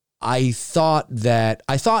 And I thought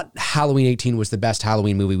Halloween 18 was the best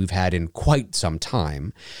Halloween movie we've had in quite some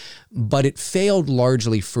time, but it failed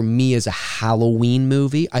largely for me as a Halloween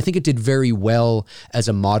movie. I think it did very well as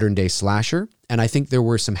a modern day slasher, and I think there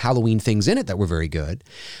were some Halloween things in it that were very good,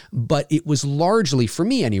 but it was largely, for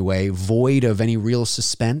me anyway, void of any real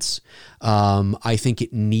suspense. I think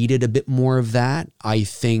it needed a bit more of that. I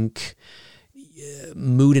think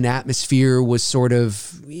mood and atmosphere was sort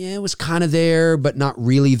of, it was kind of there, but not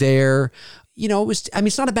really there.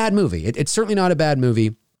 It's not a bad movie. It's certainly not a bad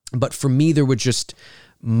movie, but for me, there were just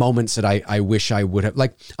moments that I wish I would have,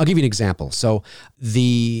 like, I'll give you an example. So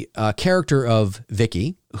the character of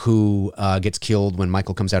Vicky, who gets killed when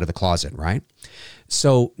Michael comes out of the closet, right?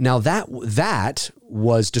 So now that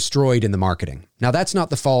was destroyed in the marketing. Now that's not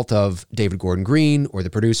the fault of David Gordon Green or the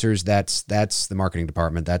producers. That's the marketing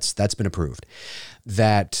department. That's been approved.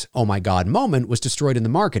 That oh my God moment was destroyed in the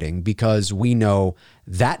marketing because we know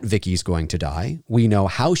that Vicky's going to die. We know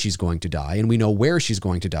how she's going to die, and we know where she's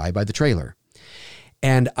going to die by the trailer.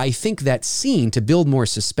 And I think that scene, to build more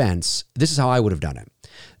suspense, this is how I would have done it.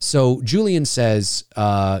 So Julian says,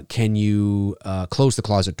 can you close the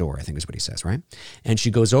closet door? I think is what he says, right? And she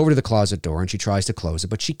goes over to the closet door and she tries to close it,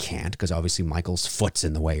 but she can't because obviously Michael's foot's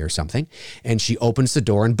in the way or something. And she opens the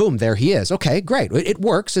door and boom, there he is. Okay, great. It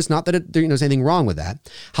works. It's not that there's anything wrong with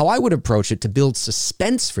that. How I would approach it to build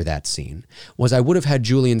suspense for that scene was I would have had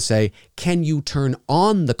Julian say, can you turn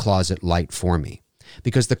on the closet light for me?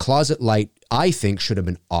 Because the closet light, I think, should have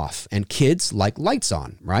been off. And kids like lights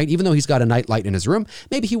on, right? Even though he's got a night light in his room,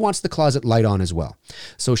 maybe he wants the closet light on as well.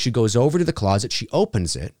 So she goes over to the closet, she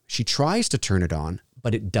opens it, she tries to turn it on,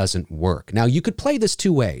 but it doesn't work. Now, you could play this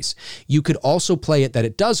two ways. You could also play it that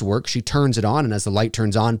it does work. She turns it on, and as the light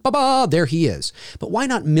turns on, ba-ba, there he is. But why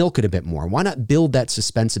not milk it a bit more? Why not build that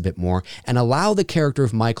suspense a bit more and allow the character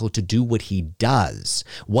of Michael to do what he does?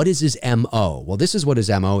 What is his M.O.? Well, this is what his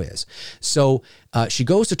M.O. is. So she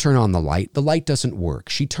goes to turn on the light. The light doesn't work.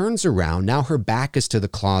 She turns around. Now her back is to the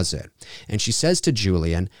closet. And she says to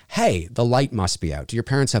Julian, hey, the light must be out. Do your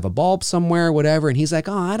parents have a bulb somewhere, whatever? And he's like,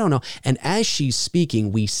 oh, I don't know. And as she's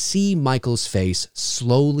speaking, we see Michael's face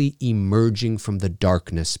slowly emerging from the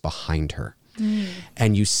darkness behind her.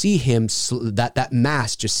 And you see him, that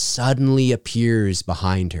mask just suddenly appears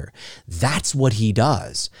behind her. That's what he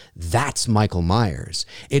does. That's Michael Myers.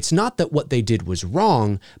 It's not that what they did was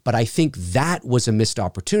wrong, but I think that was a missed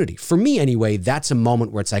opportunity. For me anyway, that's a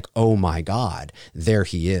moment where it's like, oh my God, there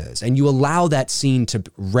he is. And you allow that scene to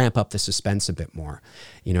ramp up the suspense a bit more.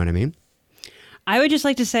 You know what I mean? I would just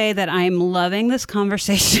like to say that I'm loving this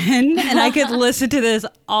conversation and I could listen to this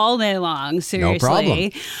all day long, seriously.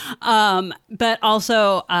 No problem. But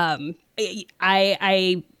also,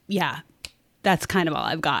 yeah, that's kind of all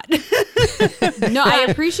I've got. No, I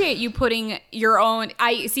appreciate you putting your own,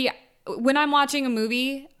 when I'm watching a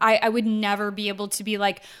movie, I would never be able to be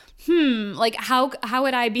like, like how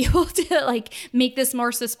would I be able to like make this more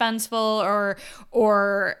suspenseful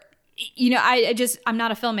or I'm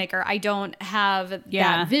not a filmmaker. I don't have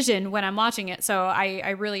that vision when I'm watching it. So I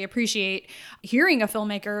really appreciate hearing a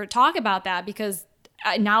filmmaker talk about that because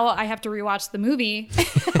now I have to rewatch the movie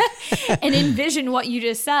and envision what you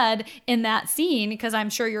just said in that scene because I'm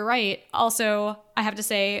sure you're right. Also, I have to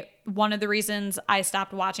say, one of the reasons I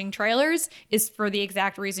stopped watching trailers is for the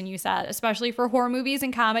exact reason you said, especially for horror movies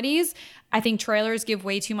and comedies. I think trailers give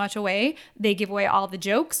way too much away. They give away all the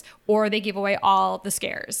jokes or they give away all the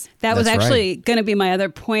scares. That was actually going to be my other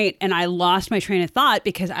point, and I lost my train of thought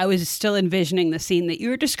because I was still envisioning the scene that you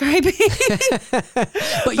were describing.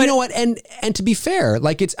 But you know what? And to be fair,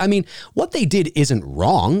 like what they did isn't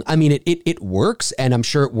wrong. I mean, it works, and I'm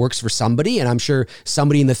sure it works for somebody, and I'm sure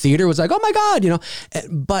somebody in the theater was like, oh my God,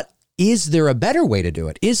 but is there a better way to do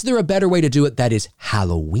it? Is there a better way to do it that is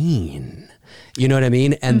Halloween? You know what I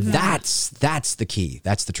mean? And that's the key.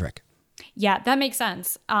 That's the trick. Yeah, that makes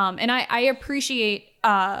sense. And I appreciate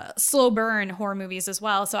slow burn horror movies as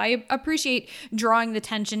well. So I appreciate drawing the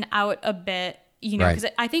tension out a bit, because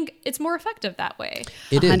I think it's more effective that way.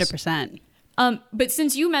 It 100%. But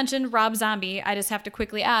since you mentioned Rob Zombie, I just have to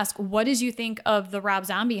quickly ask, what did you think of the Rob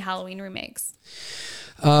Zombie Halloween remakes?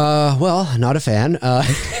 Well, not a fan.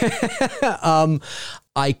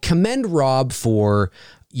 I commend Rob for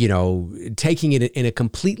taking it in a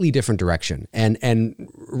completely different direction. And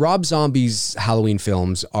Rob Zombie's Halloween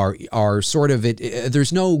films are sort of it.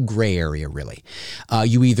 There's no gray area really.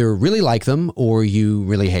 You either really like them or you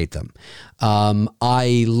really hate them.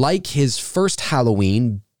 I like his first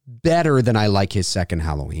Halloween better than I like his second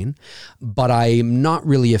Halloween, but I'm not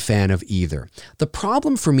really a fan of either. The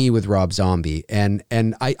problem for me with Rob Zombie, and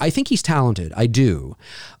I think he's talented, I do,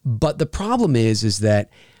 but the problem is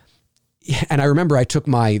that, and I remember I took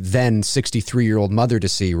my then 63-year-old mother to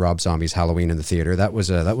see Rob Zombie's Halloween in the theater. That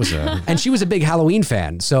was a, and she was a big Halloween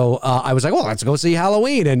fan. So I was like, well, let's go see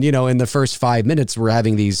Halloween. And, in the first 5 minutes, we're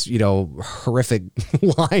having these, horrific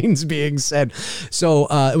lines being said. So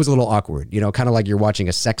it was a little awkward, kind of like you're watching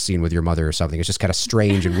a sex scene with your mother or something. It's just kind of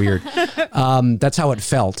strange and weird. That's how it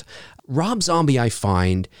felt. Rob Zombie, I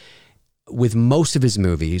find, with most of his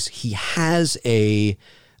movies, he has a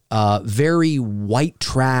very white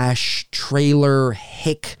trash, trailer,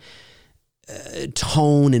 hick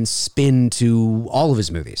tone and spin to all of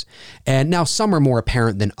his movies. And now some are more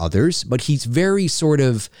apparent than others, but he's very sort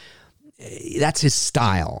of, that's his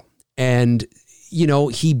style. And,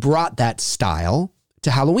 he brought that style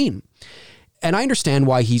to Halloween. And I understand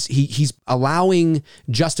why he's allowing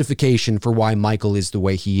justification for why Michael is the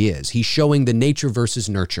way he is. He's showing the nature versus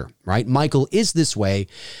nurture, right? Michael is this way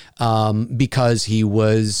because he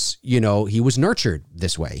was nurtured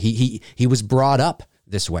this way. He was brought up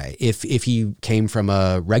this way. If he came from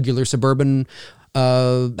a regular suburban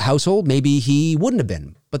household, maybe he wouldn't have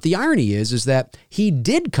been. But the irony is that he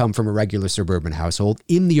did come from a regular suburban household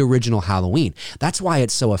in the original Halloween. That's why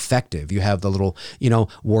it's so effective. You have the little,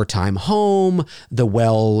 wartime home, the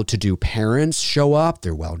well-to-do parents show up.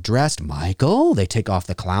 They're well-dressed. Michael, they take off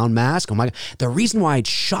the clown mask. Oh my God. The reason why it's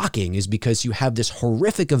shocking is because you have this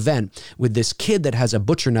horrific event with this kid that has a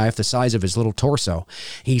butcher knife the size of his little torso.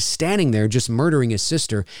 He's standing there just murdering his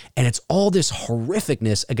sister, and it's all this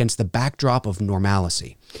horrificness against the backdrop of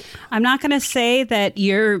normalcy. I'm not going to say that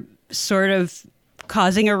you're sort of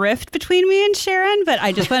causing a rift between me and Sharon, but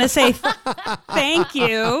I just want to say thank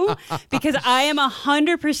you, because I am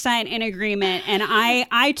 100% in agreement. And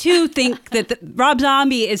I too think that Rob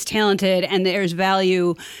Zombie is talented and there's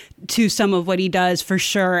value to some of what he does for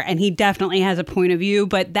sure. And he definitely has a point of view.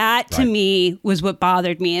 But that to me was what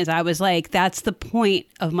bothered me, is I was like, that's the point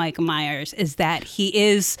of Michael Myers, is that he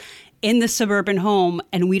is in the suburban home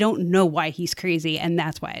and we don't know why he's crazy, and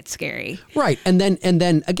that's why it's scary. Right. And then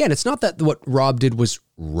again, it's not that what Rob did was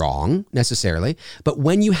wrong necessarily, but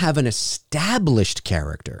when you have an established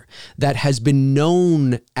character that has been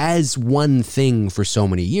known as one thing for so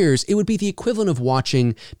many years, it would be the equivalent of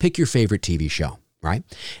watching, pick your favorite TV show, right?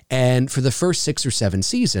 And for the first 6 or 7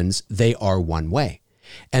 seasons, they are one way.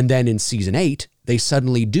 And then in season 8, they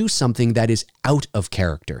suddenly do something that is out of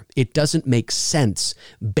character. It doesn't make sense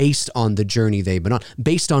based on the journey they've been on,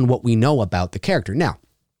 based on what we know about the character. Now,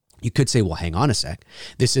 you could say, well, hang on a sec.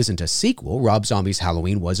 This isn't a sequel. Rob Zombie's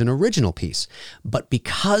Halloween was an original piece. But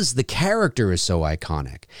because the character is so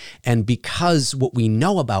iconic, and because what we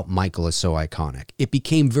know about Michael is so iconic, it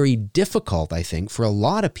became very difficult, I think, for a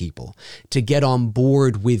lot of people to get on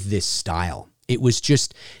board with this style. It was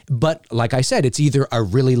just, but like I said, it's either a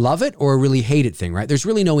really love it or a really hate it thing, right? There's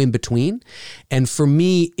really no in between. And for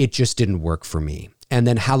me, it just didn't work for me. And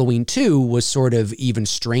then Halloween 2 was sort of even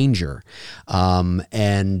stranger.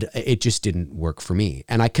 And it just didn't work for me.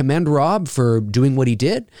 And I commend Rob for doing what he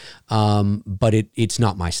did, but it's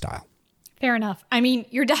not my style. Fair enough. I mean,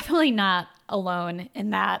 you're definitely not alone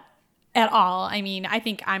in that at all. I mean, I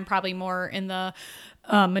think I'm probably more in the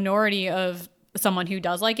minority of someone who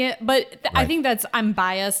does like it, but Right. I think I'm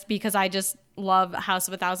biased because I just love House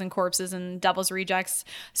of a Thousand Corpses and Devil's Rejects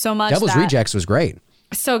so much. Devil's Rejects was great.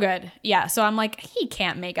 So good. Yeah. So I'm like, he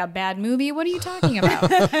can't make a bad movie. What are you talking about?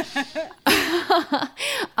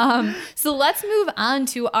 So let's move on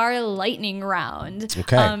to our lightning round.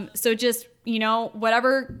 Okay. So just,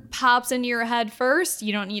 whatever pops into your head first,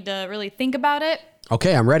 you don't need to really think about it.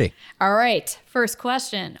 Okay, I'm ready. All right. First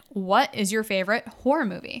question. What is your favorite horror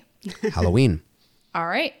movie? Halloween. All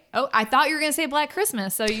right. Oh, I thought you were going to say Black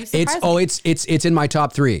Christmas. So you surprised me. It's in my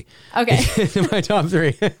top 3. Okay. It's in my top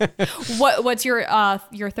 3. What's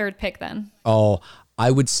your third pick then? Oh,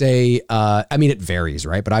 I would say, it varies,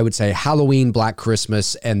 right? But I would say Halloween, Black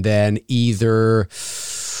Christmas, and then either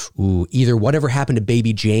Whatever Happened to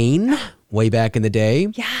Baby Jane way back in the day.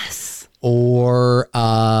 Yes. Or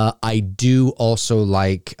I do also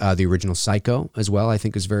like the original Psycho as well. I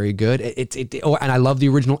think is very good. And I love the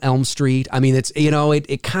original Elm Street. I mean, it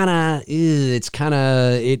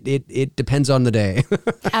depends on the day.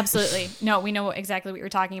 Absolutely. No, we know exactly what you're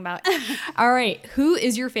talking about. All right. Who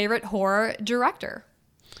is your favorite horror director?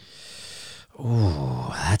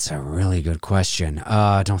 That's a really good question.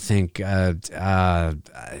 I don't think. I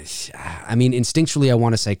mean, instinctually, I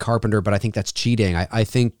want to say Carpenter, but I think that's cheating. I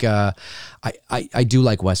think I do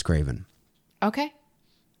like Wes Craven. Okay.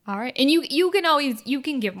 All right. And you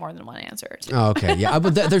can give more than one answer too. Oh, okay. Yeah.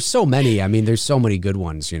 But there's so many. I mean, there's so many good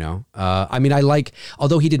ones, you know. I mean,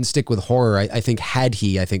 although he didn't stick with horror, I think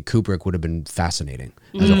Kubrick would have been fascinating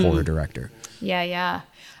as a horror director. Yeah.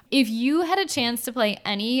 If you had a chance to play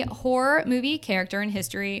any horror movie character in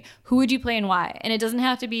history, who would you play and why? And it doesn't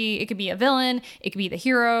have to be, it could be a villain, it could be the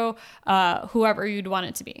hero, whoever you'd want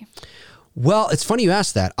it to be. Well, it's funny you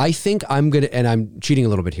asked that. I think I'm going to, and I'm cheating a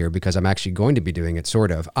little bit here because I'm actually going to be doing it,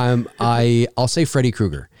 sort of. I'll say Freddy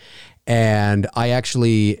Krueger. And I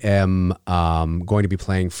actually am going to be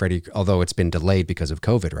playing Freddy, although it's been delayed because of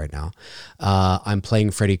COVID right now. I'm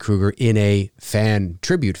playing Freddy Krueger in a fan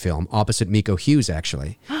tribute film opposite Miko Hughes,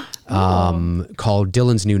 actually, called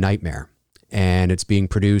Dylan's New Nightmare. And it's being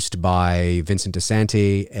produced by Vincent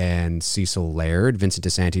DiSanti and Cecil Laird. Vincent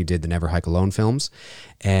DiSanti did the Never Hike Alone films.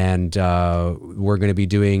 And we're going to be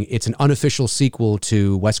doing, it's an unofficial sequel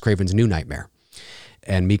to Wes Craven's New Nightmare.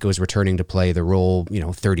 And Miko is returning to play the role,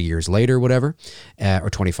 30 years later, whatever, or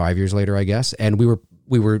 25 years later, I guess. And we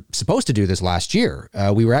were supposed to do this last year.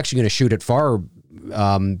 We were actually going to shoot it far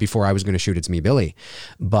before I was going to shoot It's Me, Billy.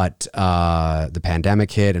 But the pandemic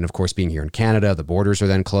hit, and of course, being here in Canada, the borders are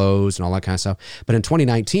then closed and all that kind of stuff. But in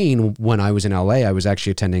 2019, when I was in LA, I was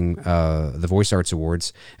actually attending the Voice Arts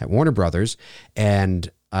Awards at Warner Brothers, and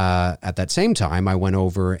at that same time, I went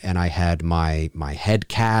over and I had my head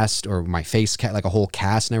cast or my face cast, like a whole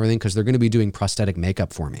cast and everything, because they're going to be doing prosthetic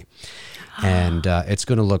makeup for me. And it's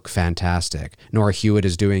going to look fantastic. Nora Hewitt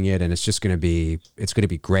is doing it, and it's going to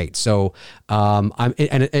be great. So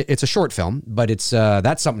it's a short film, but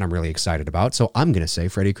that's something I'm really excited about. So I'm going to say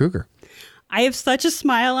Freddy Krueger. I have such a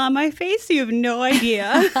smile on my face. You have no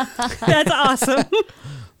idea. That's awesome.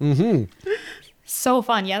 Mm-hmm. So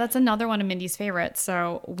fun. Yeah, that's another one of Mindy's favorites.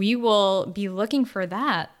 So we will be looking for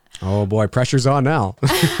that. Oh boy, pressure's on now.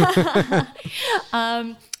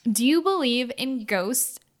 Do you believe in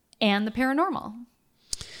ghosts and the paranormal?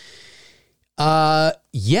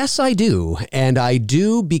 Yes, I do. And I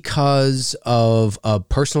do because of a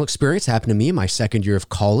personal experience that happened to me in my second year of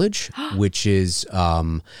college, which is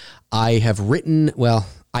I have written,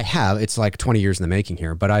 it's like 20 years in the making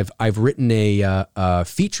here, but I've written a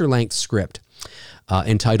feature-length script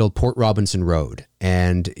entitled Port Robinson Road.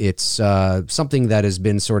 And it's something that has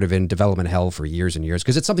been sort of in development hell for years and years,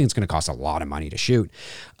 because it's something that's going to cost a lot of money to shoot.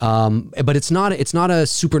 But it's not a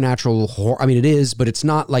supernatural horror. I mean, it is, but it's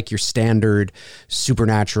not like your standard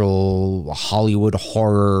supernatural Hollywood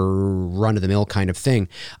horror run-of-the-mill kind of thing.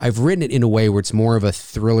 I've written it in a way where it's more of a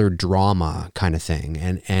thriller drama kind of thing.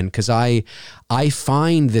 And because I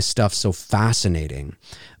find this stuff so fascinating,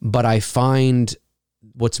 but I find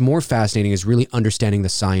what's more fascinating is really understanding the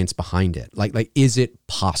science behind it. Like, is it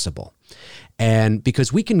possible? And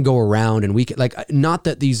because we can go around and we can, not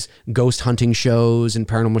that these ghost hunting shows and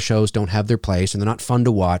paranormal shows don't have their place and they're not fun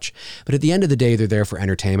to watch, but at the end of the day, they're there for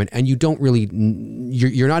entertainment, and you don't really,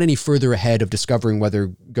 you're not any further ahead of discovering whether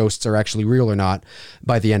ghosts are actually real or not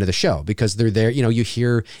by the end of the show, because they're there, you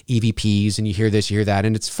hear EVPs and you hear this, you hear that,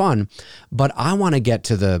 and it's fun. But I want to get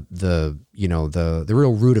to the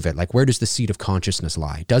real root of it. Like, where does the seat of consciousness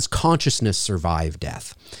lie? Does consciousness survive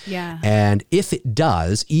death? Yeah. And if it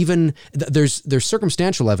does, even there's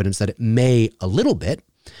circumstantial evidence that it may a little bit,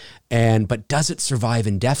 but does it survive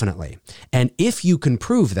indefinitely? And if you can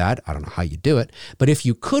prove that, I don't know how you do it, but if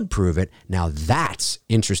you could prove it, now that's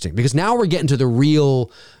interesting, because now we're getting to the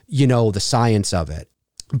real, the science of it.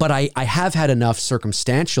 But I have had enough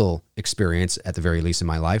circumstantial experience, at the very least in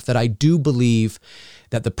my life, that I do believe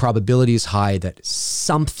that the probability is high that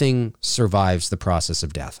something survives the process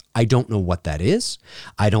of death. I don't know what that is.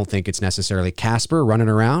 I don't think it's necessarily Casper running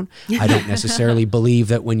around. I don't necessarily believe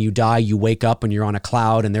that when you die, you wake up and you're on a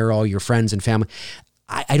cloud and they're all your friends and family.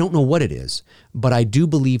 I don't know what it is, but I do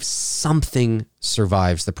believe something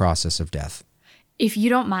survives the process of death. If you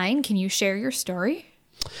don't mind, can you share your story?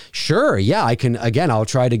 Sure. Yeah, I can. Again, I'll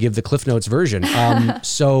try to give the Cliff Notes version.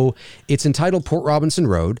 So it's entitled Port Robinson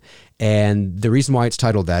Road. And the reason why it's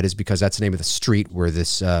titled that is because that's the name of the street where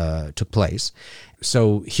this took place.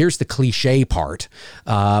 So here's the cliche part,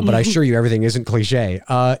 but I assure you everything isn't cliche,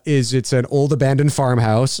 is it's an old abandoned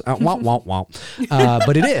farmhouse. Wah, wah, wah.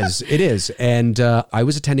 But it is. And I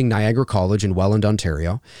was attending Niagara College in Welland,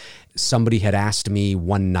 Ontario. Somebody had asked me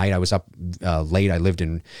one night, I was up late, I lived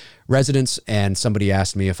in residence, and somebody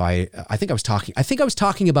asked me if I think I was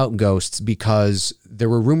talking about ghosts because there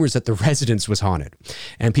were rumors that the residence was haunted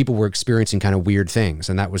and people were experiencing kind of weird things.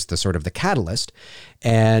 And that was the sort of the catalyst.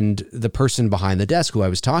 And the person behind the desk who I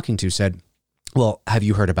was talking to said, well, have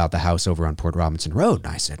you heard about the house over on Port Robinson Road?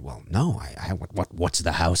 And I said, well, no, what's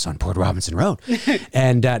the house on Port Robinson Road?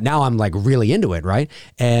 And now I'm like really into it, right?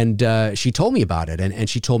 And she told me about it. And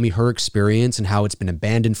she told me her experience and how it's been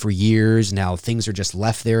abandoned for years. Now things are just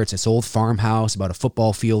left there. It's this old farmhouse about a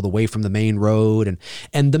football field away from the main road.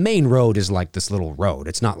 And the main road is like this little road.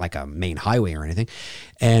 It's not like a main highway or anything.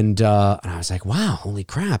 And I was like, wow, holy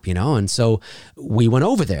crap, And so we went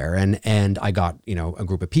over there and I got, a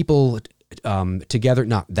group of people together,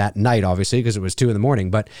 not that night, obviously, because it was 2 a.m,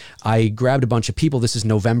 but I grabbed a bunch of people. This is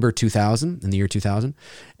November 2000, in the year 2000.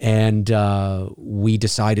 And we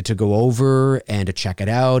decided to go over and to check it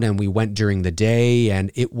out. And we went during the day and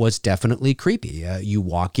it was definitely creepy. You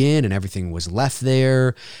walk in and everything was left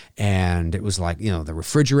there. And it was like, the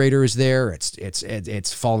refrigerator is there.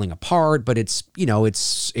 It's falling apart, but it's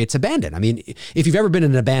abandoned. I mean, if you've ever been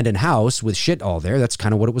in an abandoned house with shit all there, that's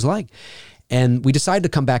kind of what it was like. And we decided to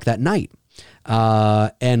come back that night.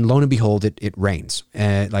 And lo and behold, it rains,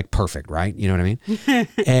 like perfect, right? You know what I mean?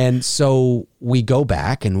 And so we go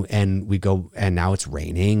back and we go, and now it's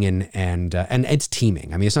raining and it's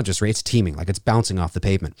teeming. I mean, it's not just rain, it's teeming, like it's bouncing off the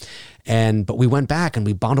pavement. But we went back and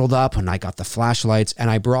we bundled up and I got the flashlights and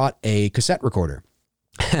I brought a cassette recorder.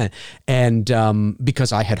 And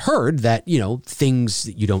because I had heard that, things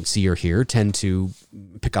that you don't see or hear tend to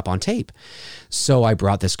pick up on tape. So I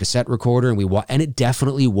brought this cassette recorder and it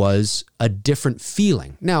definitely was a different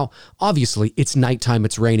feeling. Now, obviously, it's nighttime,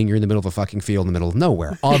 it's raining, you're in the middle of a fucking field in the middle of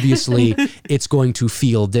nowhere. Obviously, it's going to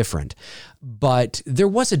feel different. But there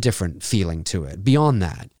was a different feeling to it. Beyond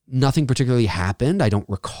that, nothing particularly happened. I don't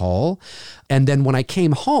recall. And then when I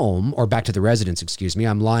came home, or back to the residence,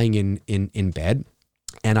 I'm lying in bed.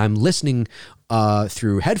 And I'm listening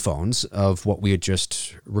through headphones of what we had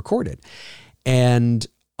just recorded. And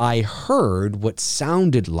I heard what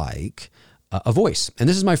sounded like a voice. And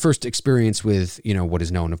this is my first experience with, what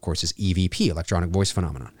is known, of course, as EVP, electronic voice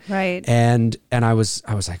phenomenon. Right. And I was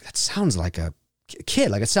like, that sounds like a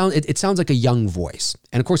kid. Like it sounds like a young voice.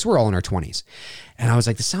 And of course, we're all in our 20s. And I was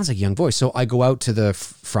like, this sounds like a young voice. So I go out to the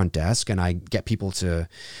front desk and I get people to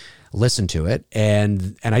listen to it.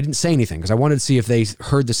 And I didn't say anything because I wanted to see if they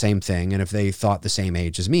heard the same thing and if they thought the same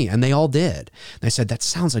age as me. And they all did. And I said, that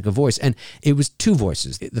sounds like a voice. And it was 2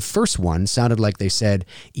 voices. The first one sounded like they said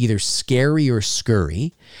either scary or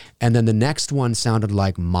scurry. And then the next one sounded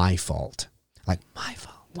like my fault. Like my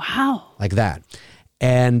fault. Wow. Like that.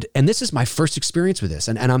 And this is my first experience with this.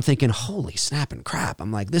 And I'm thinking, holy snap and crap.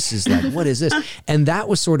 I'm like, this is like, what is this? And that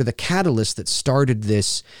was sort of the catalyst that started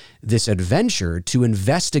this adventure to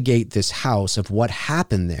investigate this house of what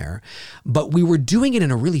happened there. But we were doing it in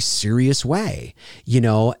a really serious way,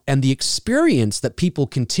 and the experience that people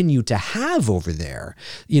continue to have over there,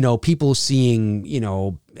 people seeing,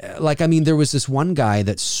 there was this one guy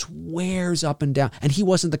that swears up and down, and he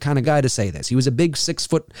wasn't the kind of guy to say this. He was a big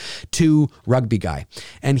 6'2" rugby guy.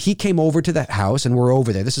 And he came over to that house and we're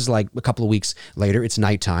over there. This is like a couple of weeks later. It's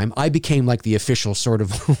nighttime. I became like the official sort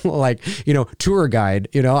of tour guide.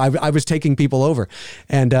 I was taking people over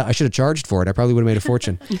and I should have charged for it. I probably would have made a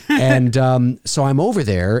fortune. And so I'm over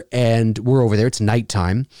there and we're over there. It's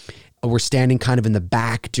nighttime. We're standing kind of in the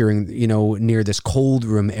back during, near this cold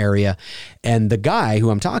room area. And the guy who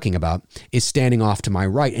I'm talking about is standing off to my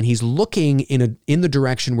right and he's looking in the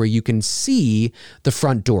direction where you can see the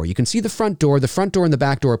front door. You can see the front door and the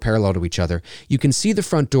back door are parallel to each other. You can see the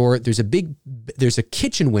front door. There's a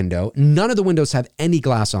kitchen window. None of the windows have any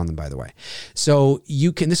glass on them, by the way. So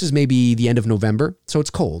this is maybe the end of November, so it's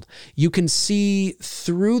cold. You can see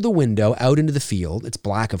through the window out into the field. It's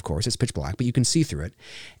black, of course. It's pitch black, but you can see through it.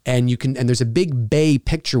 And there's a big bay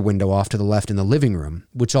picture window off to the left in the living room,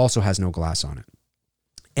 which also has no glass on it.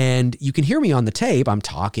 And you can hear me on the tape. I'm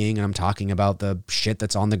talking about the shit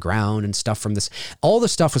that's on the ground and stuff from this. All the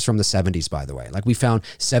stuff was from the 70s, by the way. Like we found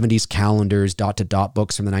 70s calendars, dot-to-dot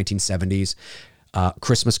books from the 1970s,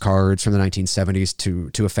 Christmas cards from the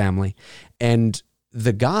 1970s to a family. And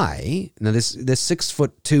the guy, now this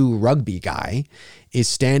 6'2" rugby guy is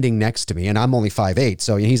standing next to me and I'm only 5'8",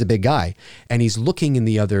 so he's a big guy and he's looking in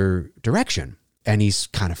the other direction and he's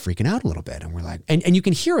kind of freaking out a little bit. And we're like, and you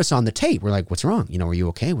can hear us on the tape. We're like, what's wrong? Are you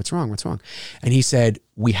okay? What's wrong? And he said,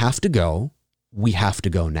 we have to go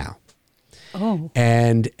now. Oh.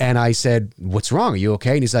 And I said, what's wrong? Are you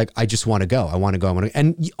okay? And he's like, I just want to go. I want to go.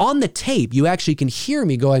 And on the tape, you actually can hear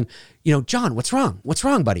me going, John, what's wrong? What's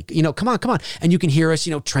wrong, buddy? Come on. And you can hear us,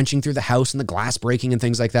 trenching through the house and the glass breaking and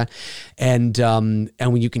things like that. And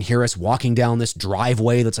when you can hear us walking down this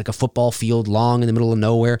driveway that's like a football field long in the middle of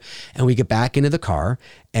nowhere. And we get back into the car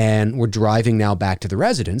and we're driving now back to the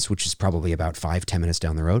residence, which is probably about 5-10 minutes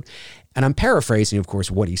down the road. And I'm paraphrasing, of course,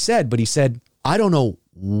 what he said, but he said, I don't know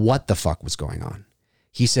what the fuck was going on.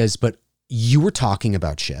 He says, but you were talking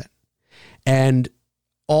about shit. And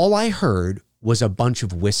all I heard was a bunch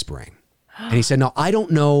of whispering. And he said, no, I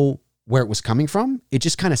don't know where it was coming from. It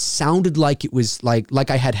just kind of sounded like it was like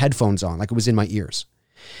I had headphones on, like it was in my ears.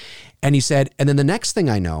 And he said, and then the next thing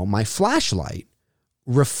I know, my flashlight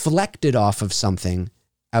reflected off of something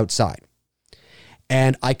outside.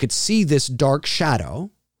 And I could see this dark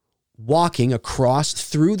shadow walking across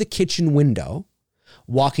through the kitchen window,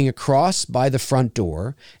 walking across by the front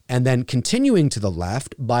door, and then continuing to the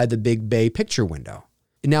left by the big bay picture window.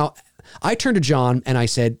 Now, I turned to John and I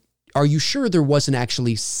said, are you sure there wasn't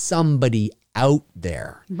actually somebody out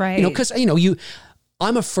there? Right. Because,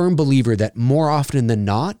 I'm a firm believer that more often than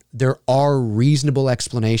not, there are reasonable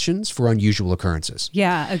explanations for unusual occurrences.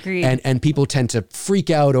 Yeah, agreed. And people tend to freak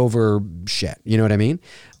out over shit. You know what I mean?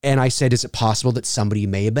 And I said, is it possible that somebody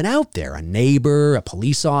may have been out there, a neighbor, a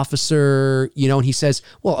police officer, and he says,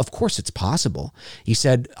 well, of course it's possible. He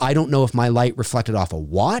said, I don't know if my light reflected off a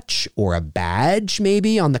watch or a badge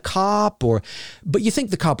maybe on the cop but you think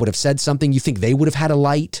the cop would have said something? You think they would have had a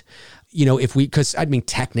light? Because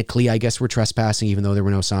technically, I guess we're trespassing, even though there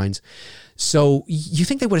were no signs. So you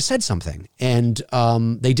think they would have said something, and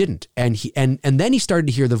they didn't. And then he started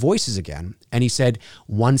to hear the voices again. And he said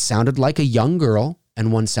one sounded like a young girl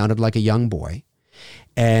and one sounded like a young boy.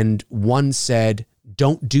 And one said,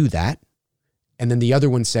 don't do that. And then the other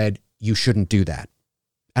one said, you shouldn't do that.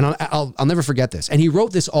 And I'll never forget this. And he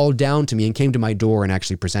wrote this all down to me and came to my door and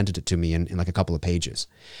actually presented it to me in like a couple of pages.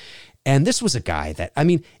 And this was a guy that,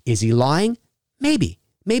 is he lying? Maybe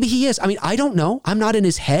he is. I don't know. I'm not in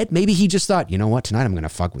his head. Maybe he just thought, you know what, tonight I'm going to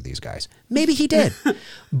fuck with these guys. Maybe he did.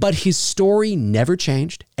 But his story never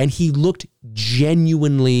changed. And he looked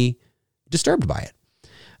genuinely disturbed by it.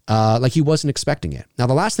 Like he wasn't expecting it. Now,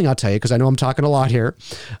 the last thing I'll tell you, because I know I'm talking a lot here,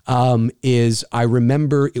 is I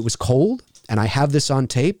remember it was cold. And I have this on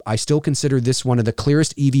tape. I still consider this one of the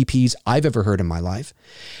clearest EVPs I've ever heard in my life.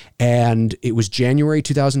 And it was January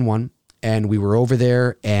 2001. And we were over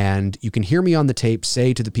there. And you can hear me on the tape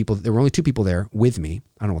say to the people, there were only 2 people there with me.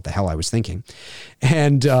 I don't know what the hell I was thinking.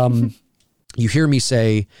 And you hear me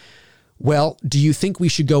say, well, do you think we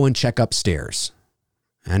should go and check upstairs?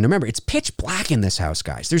 And remember, it's pitch black in this house,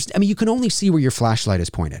 guys. You can only see where your flashlight is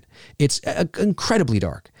pointed. It's incredibly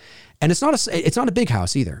dark. And it's not a big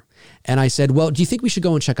house either. And I said, well, do you think we should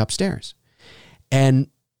go and check upstairs? And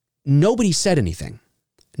nobody said anything.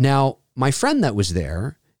 Now, my friend that was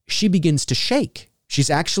there, she begins to shake. She's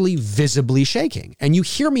actually visibly shaking. And you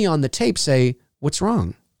hear me on the tape say, what's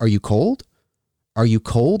wrong? Are you cold? Are you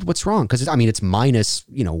cold? What's wrong? Because it's minus,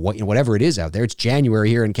 whatever it is out there. It's January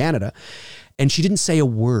here in Canada. And she didn't say a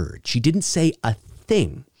word. She didn't say a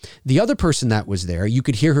thing. The other person that was there, you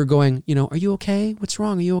could hear her going, are you okay? What's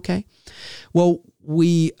wrong? Are you okay? Well,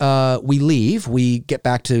 we leave, we get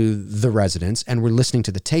back to the residence and we're listening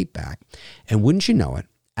to the tape back. And wouldn't you know it,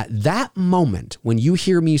 at that moment, when you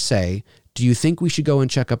hear me say, do you think we should go and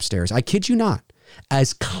check upstairs? I kid you not,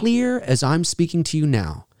 as clear as I'm speaking to you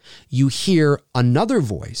now, you hear another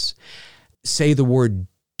voice say the word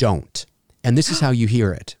don't. And this is how you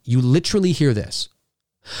hear it. You literally hear this.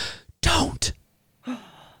 Don't.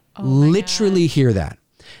 Literally hear that.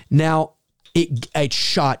 Now, it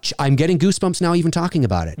shot. I'm getting goosebumps now even talking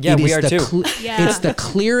about it. Yeah, we are too. It's the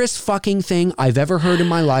clearest fucking thing I've ever heard in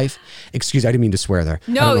my life. Excuse me, I didn't mean to swear there.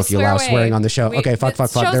 No, I don't know if you allow swearing on the show. Okay, fuck. There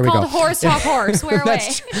we go. Show's called Horse Talk Horror. Swear away.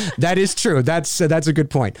 That is true. That's a good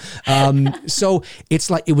point. So it's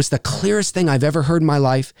like, it was the clearest thing I've ever heard in my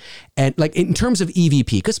life. And like in terms of EVP,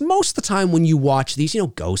 because most of the time when you watch these,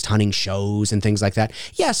 ghost hunting shows and things like that,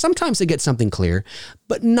 yeah, sometimes they get something clear,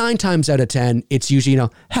 but 9 times out of 10, it's usually,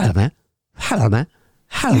 hello man.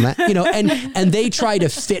 And they try to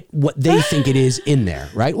fit what they think it is in there,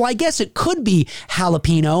 right? Well, I guess it could be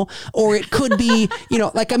jalapeno, or it could be,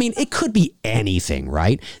 it could be anything,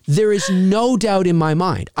 right? There is no doubt in my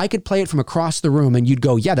mind. I could play it from across the room and you'd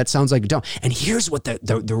go, yeah, that sounds like a don't. And here's what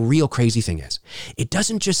the real crazy thing is. It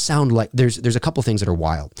doesn't just sound like, there's a couple things that are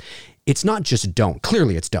wild. It's not just don't.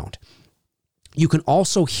 Clearly it's don't. You can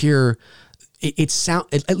also hear it sound,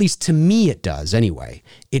 at least to me it does anyway,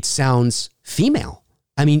 it sounds female.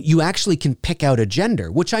 I mean, you actually can pick out a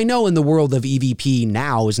gender, which I know in the world of EVP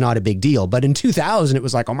now is not a big deal. But in 2000, it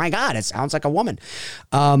was like, oh my God, it sounds like a woman.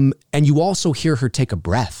 And you also hear her take a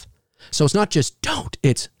breath. So it's not just don't,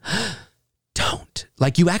 it's don't.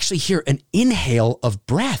 Like you actually hear an inhale of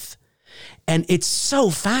breath. And it's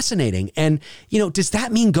so fascinating. And, does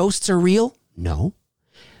that mean ghosts are real? No.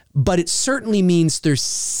 But it certainly means there's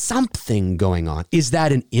something going on. Is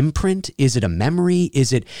that an imprint? Is it a memory?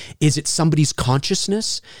 Is it somebody's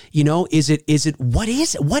consciousness? Is it what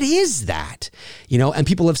is that? And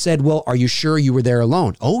people have said, well, are you sure you were there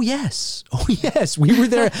alone? Oh yes, we were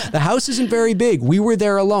there. The house isn't very big. We were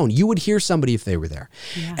there alone. You would hear somebody if they were there,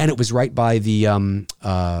 and it was right by the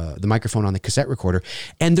microphone on the cassette recorder.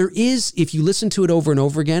 And there is, if you listen to it over and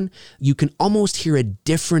over again, you can almost hear a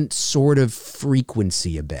different sort of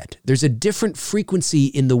frequency a bit. There's a different frequency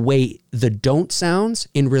in the way the don't sounds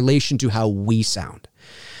in relation to how we sound.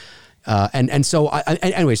 So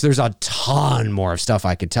anyways, there's a ton more stuff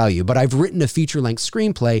I could tell you, but I've written a feature-length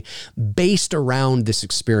screenplay based around this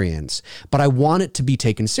experience, but I want it to be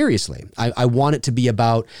taken seriously. I want it to be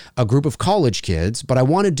about a group of college kids, but I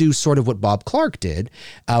want to do sort of what Bob Clark did,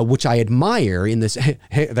 which I admire in this.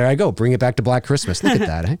 Hey, there I go. Bring it back to Black Christmas. Look at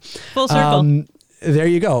that. Eh? Full circle. There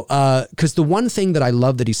you go. Because the one thing that I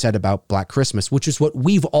love that he said about Black Christmas, which is what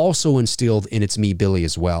we've also instilled in It's Me, Billy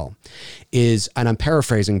as well, is, and I'm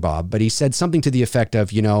paraphrasing Bob, but he said something to the effect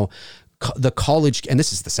of, the college, and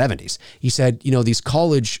this is the 70s, he said, these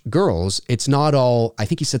college girls, it's not all, I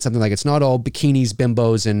think he said something like, it's not all bikinis,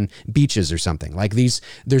 bimbos, and beaches or something. Like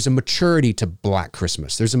there's a maturity to Black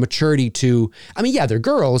Christmas. There's a maturity to, they're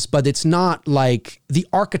girls, but it's not like the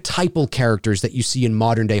archetypal characters that you see in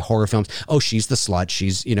modern day horror films. Oh, she's the slut,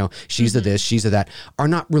 she's, she's the this, she's the that, are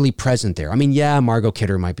not really present there. Margot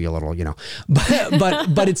Kidder might be a little,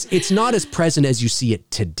 but it's not as present as you see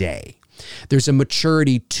it today. There's a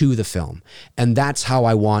maturity to the film, and that's how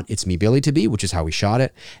I want It's Me, Billy to be, which is how we shot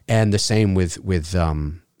it, and the same with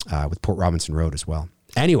Port Robinson Road as well.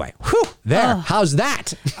 Anyway, how's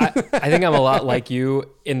that? I think I'm a lot like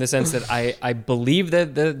you in the sense that I believe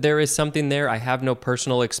that there is something there. I have no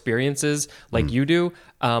personal experiences like you do,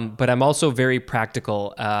 but I'm also very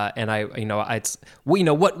practical, and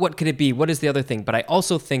what could it be? What is the other thing? But I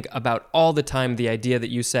also think about all the time the idea that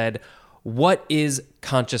you said, what is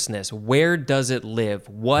consciousness? Where does it live?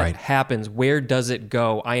 What happens? Where does it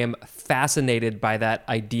go? I am fascinated by that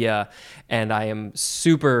idea, and I am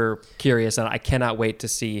super curious, and I cannot wait to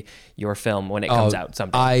see your film when it comes out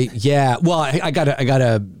someday. I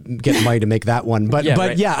gotta get Mike to make that one, but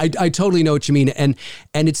I totally know what you mean, and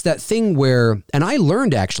it's that thing where, and I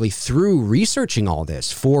learned actually through researching all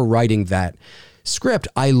this for writing that script,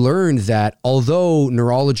 I learned that although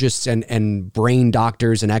neurologists and brain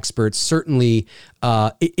doctors and experts certainly,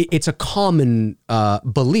 it's a common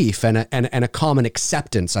belief and a common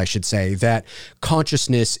acceptance, I should say, that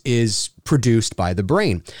consciousness is produced by the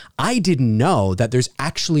brain. I didn't know that there's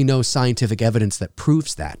actually no scientific evidence that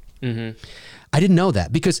proves that. Mm-hmm. I didn't know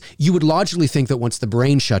that, because you would logically think that once the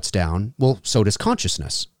brain shuts down, well, so does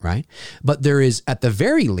consciousness, right? But there is, at the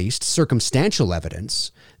very least, circumstantial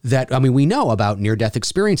evidence that, we know about near-death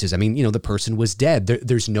experiences. The person was dead.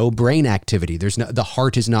 There's no brain activity. The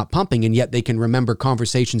heart is not pumping, and yet they can remember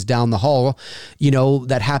conversations down the hall,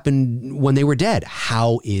 that happened when they were dead.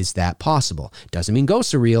 How is that possible? Doesn't mean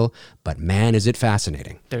ghosts are real, but man, is it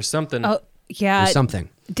fascinating. There's something. Oh, yeah. There's something.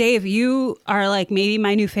 Dave, you are like maybe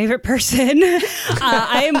my new favorite person.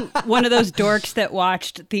 I am one of those dorks that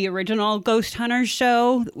watched the original Ghost Hunters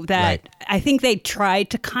show that I think they tried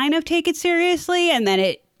to kind of take it seriously, and then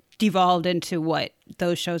it devolved into what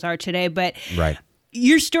those shows are today. But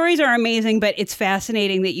your stories are amazing, but it's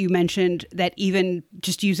fascinating that you mentioned that even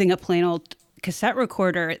just using a plain old cassette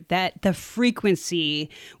recorder, that the frequency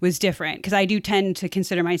was different, because I do tend to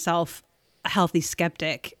consider myself a healthy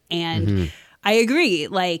skeptic, and I agree.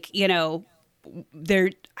 There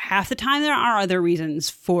half the time there are other reasons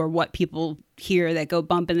for what people hear that go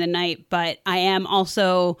bump in the night, but I am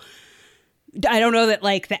also, I don't know that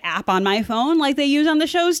the app on my phone like they use on the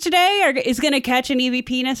shows today is going to catch an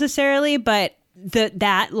EVP necessarily, but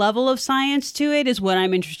that level of science to it is what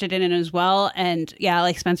I'm interested in as well. And yeah,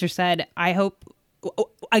 like Spencer said, I hope,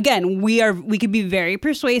 again, we could be very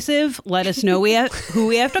persuasive. Let us know who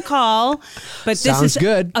we have to call. But this Sounds is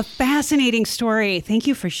good. A fascinating story. Thank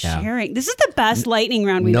you for sharing. Yeah. This is the best lightning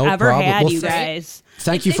round we've ever had, you guys.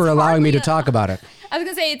 Thank you for allowing me to talk about it. I was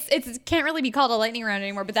gonna say it can't really be called a lightning round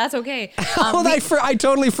anymore, but that's okay. I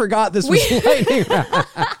totally forgot this was lightning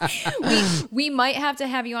round. We might have to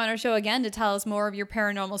have you on our show again to tell us more of your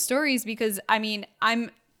paranormal stories, because I'm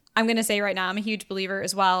I'm going to say right now, I'm a huge believer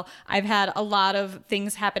as well. I've had a lot of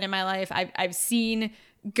things happen in my life. I've seen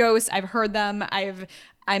ghosts. I've heard them.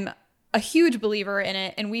 I'm a huge believer in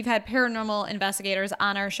it. And we've had paranormal investigators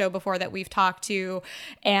on our show before that we've talked to,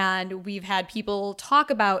 and we've had people talk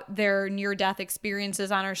about their near-death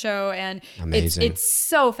experiences on our show. And it's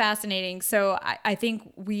so fascinating. So I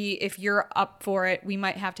think if you're up for it, we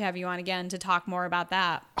might have to have you on again to talk more about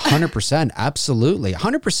that. 100%. Absolutely.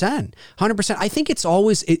 100%. 100%. I think it's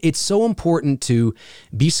always, it's so important to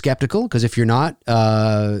be skeptical, because if you're not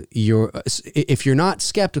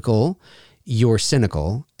skeptical, you're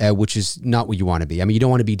cynical, which is not what you want to be. I mean, you don't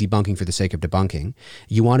want to be debunking for the sake of debunking.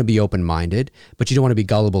 You want to be open-minded, but you don't want to be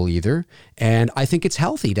gullible either. And I think it's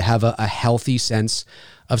healthy to have a healthy sense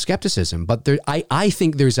of skepticism. But I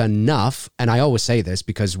think there's enough, and I always say this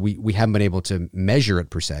because we haven't been able to measure it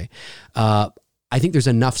per se. I think there's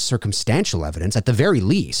enough circumstantial evidence, at the very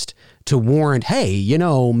least, to warrant, hey,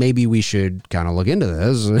 maybe we should kind of look into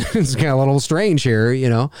this. It's kind of a little strange here,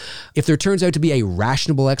 If there turns out to be a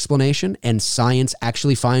rational explanation and science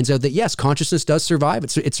actually finds out that, yes, consciousness does survive,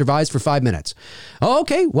 it survives for 5 minutes. Oh,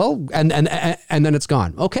 okay, well, and then it's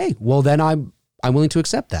gone. Okay, well, then I'm willing to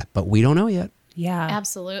accept that, but we don't know yet. Yeah.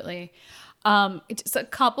 Absolutely. Just a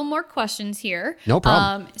couple more questions here. No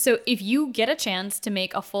problem. So if you get a chance to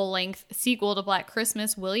make a full-length sequel to Black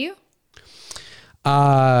Christmas, will you?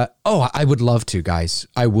 I would love to, guys.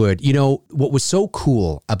 I would. What was so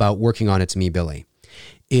cool about working on It's Me, Billy,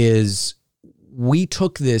 is we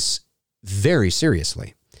took this very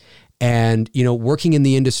seriously. And, working in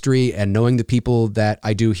the industry and knowing the people that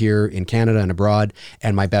I do here in Canada and abroad,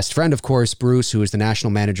 and my best friend, of course, Bruce, who is the National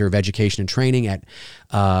Manager of Education and Training at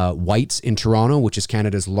White's in Toronto, which is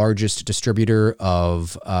Canada's largest distributor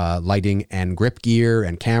of lighting and grip gear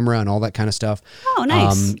and camera and all that kind of stuff. Oh,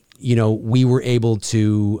 nice. We were able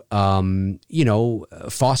to,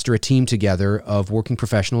 foster a team together of working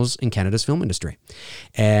professionals in Canada's film industry.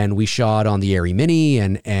 And we shot on the Arri Mini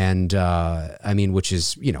which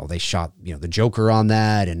is, they shot, the Joker on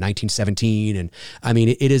that in 1917. And I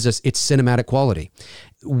mean, it's cinematic quality.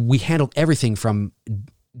 We handled everything from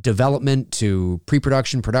development to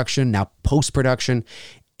pre-production, production, now post-production.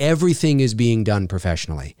 Everything is being done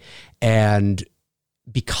professionally. And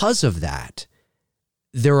because of that,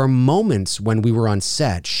 there are moments when we were on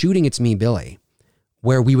set shooting It's Me, Billy,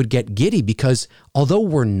 where we would get giddy because although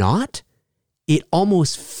we're not, it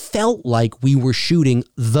almost felt like we were shooting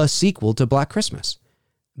the sequel to Black Christmas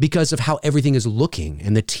because of how everything is looking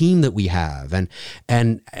and the team that we have. And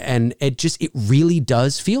it really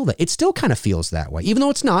does feel that. It still kind of feels that way, even though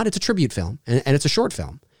it's not. It's a tribute film and it's a short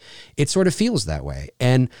film. It sort of feels that way.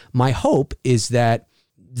 And my hope is that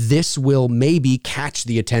this will maybe catch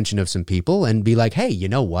the attention of some people and be like, hey, you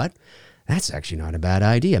know what? That's actually not a bad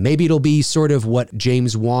idea. Maybe it'll be sort of what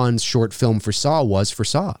James Wan's short film for Saw was for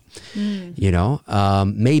Saw.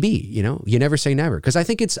 Maybe, you never say never. Because I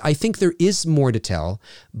think there is more to tell,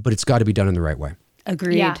 but it's got to be done in the right way.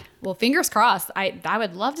 Agreed. Yeah. Well, fingers crossed. I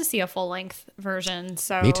would love to see a full length version.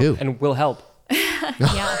 So Me too. And we'll help.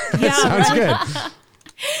 Yeah. Sounds good.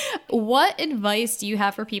 What advice do you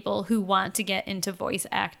have for people who want to get into voice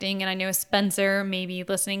acting? And I know Spencer may be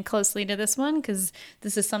listening closely to this one because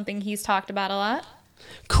this is something he's talked about a lot.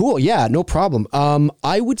 Cool. Yeah, no problem.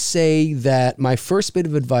 I would say that my first bit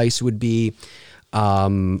of advice would be,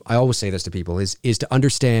 I always say this to people, is to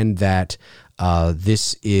understand that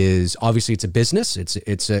this is obviously it's a business.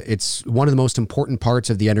 It's one of the most important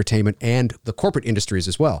parts of the entertainment and the corporate industries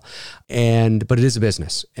as well. But it is a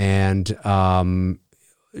business. And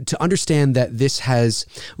to understand that this has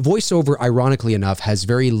voiceover, ironically enough, has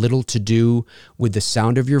very little to do with the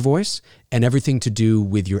sound of your voice and everything to do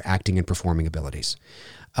with your acting and performing abilities.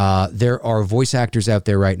 There are voice actors out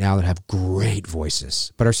there right now that have great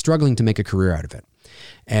voices, but are struggling to make a career out of it.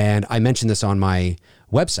 And I mentioned this on my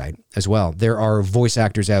website as well. There are voice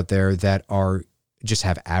actors out there that just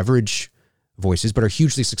have average voices, but are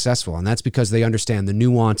hugely successful. And that's because they understand the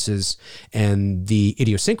nuances and the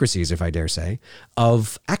idiosyncrasies, if I dare say,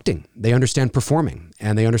 of acting. They understand performing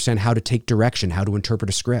and they understand how to take direction, how to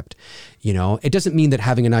interpret a script. It doesn't mean that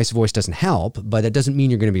having a nice voice doesn't help, but it doesn't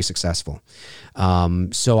mean you're going to be successful.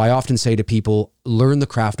 So I often say to people, learn the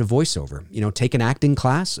craft of voiceover, take an acting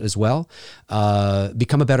class as well,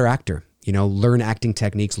 become a better actor. Learn acting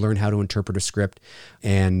techniques, learn how to interpret a script,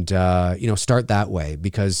 and, start that way.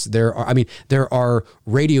 Because there are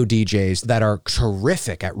radio DJs that are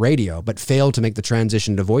terrific at radio, but fail to make the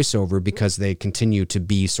transition to voiceover because they continue to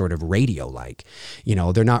be sort of radio-like. They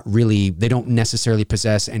don't necessarily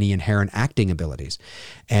possess any inherent acting abilities.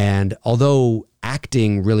 And although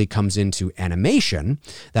acting really comes into animation.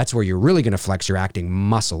 That's where you're really going to flex your acting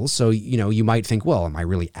muscles. So, you might think, well, am I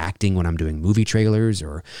really acting when I'm doing movie trailers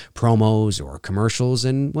or promos or commercials?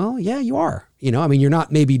 And well, yeah, you are. You're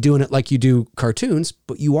not maybe doing it like you do cartoons,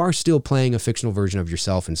 but you are still playing a fictional version of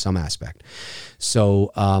yourself in some aspect.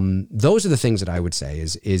 So those are the things that I would say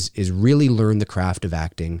is really learn the craft of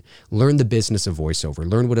acting, learn the business of voiceover,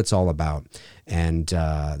 learn what it's all about. And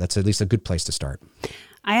that's at least a good place to start.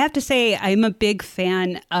 I have to say, I'm a big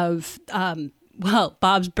fan of,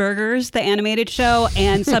 Bob's Burgers, the animated show,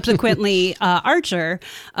 and subsequently Archer.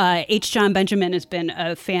 H. John Benjamin has been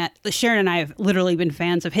a fan. Sharon and I have literally been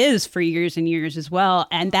fans of his for years and years as well.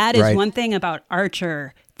 And that is one thing about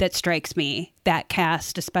Archer that strikes me, that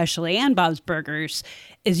cast especially, and Bob's Burgers,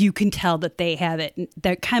 is you can tell that they have it.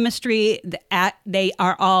 Their chemistry, they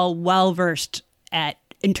are all well-versed at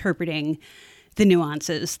interpreting the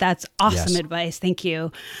nuances. That's awesome advice. Thank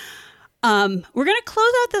you. We're going to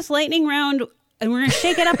close out this lightning round, and we're going to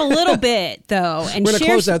shake it up a little bit, though. And we're going to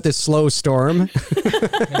close out this slow storm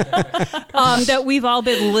that we've all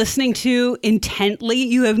been listening to intently.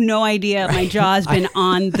 You have no idea. My jaw's been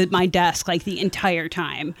on my desk like the entire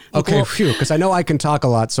time. Okay, because I know I can talk a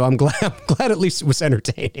lot, so I'm glad at least it was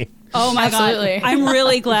entertaining. Oh my Absolutely. God. I'm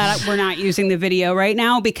really glad we're not using the video right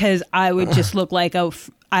now, because I would just look like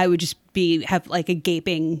I would just have like a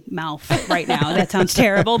gaping mouth right now. That sounds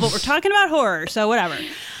terrible, but we're talking about horror, so whatever.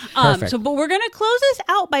 But we're going to close this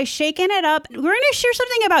out by shaking it up. We're going to share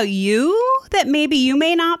something about you that maybe you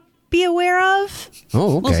may not be aware of.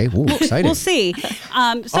 Oh, okay. Exciting. We'll see.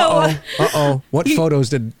 What photos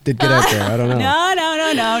did get out there? I don't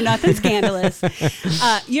know. No, nothing scandalous.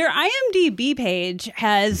 Your IMDb page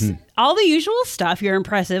has all the usual stuff, your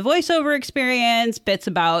impressive voiceover experience, bits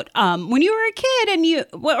about when you were a kid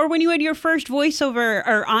or when you had your first voiceover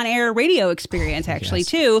or on-air radio experience, actually,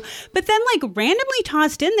 too. But then, like, randomly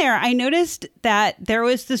tossed in there, I noticed that there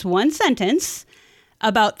was this one sentence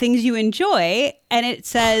about things you enjoy, and it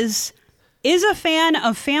says, is a fan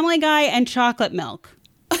of Family Guy and chocolate milk.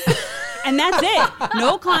 And that's it.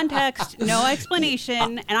 No context, no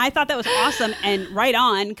explanation. And I thought that was awesome and right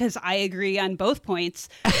on, because I agree on both points.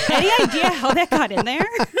 Any idea how that got in there?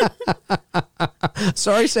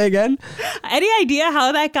 Sorry, say again? Any idea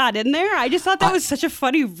how that got in there? I just thought that was such a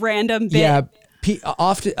funny random bit. Yeah,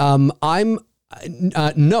 often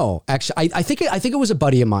no, actually, I think it was a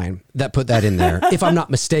buddy of mine that put that in there, if I'm not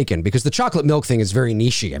mistaken, because the chocolate milk thing is very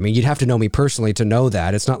nichey. I mean, you'd have to know me personally to know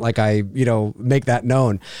that. It's not like I, make that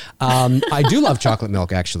known. I do love chocolate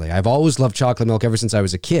milk, actually. I've always loved chocolate milk ever since I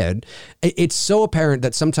was a kid. It's so apparent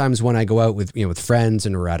that sometimes when I go out with friends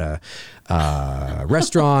and we're at a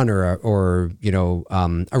restaurant or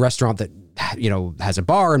a restaurant that has a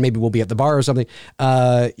bar, and maybe we'll be at the bar or something,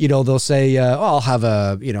 they'll say, I'll have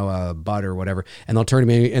a bud or whatever. And they'll turn to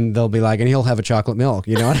me and they'll be like, and he'll have a chocolate milk,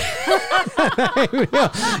 because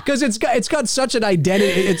it's got such an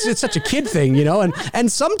identity. It's such a kid thing,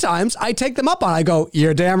 and sometimes I take them up on it. I go,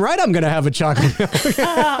 you're damn right, I'm going to have a chocolate milk.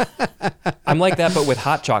 I'm like that, but with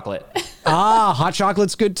hot chocolate. Hot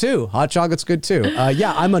chocolate's good too.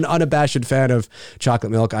 Yeah, I'm an unabashed fan of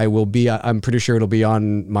chocolate milk. I'm pretty sure it'll be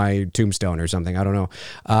on my tombstone or something. I don't know.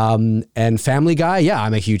 And Family Guy, yeah,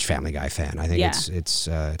 I'm a huge Family Guy fan. I think it's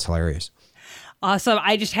hilarious. Awesome.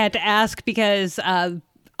 I just had to ask because I'm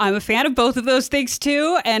a fan of both of those things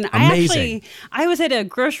too. And Amazing. I was at a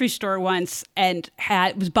grocery store once and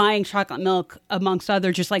was buying chocolate milk amongst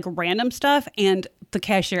other just like random stuff. And the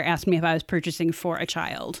cashier asked me if I was purchasing for a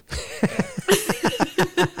child.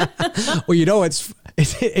 Well,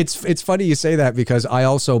 it's funny you say that, because I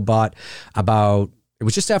also bought it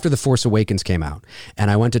was just after The Force Awakens came out, and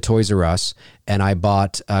I went to Toys R Us and I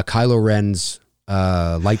bought Kylo Ren's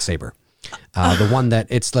lightsaber. The one that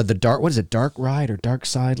it's the dark, what is it? Dark Ride or Dark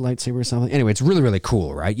Side lightsaber or something. Anyway, it's really, really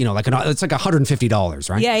cool, right? It's like $150,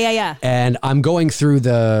 right? Yeah. And I'm going through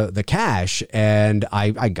the cash, and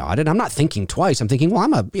I got it. I'm not thinking twice. I'm thinking, well,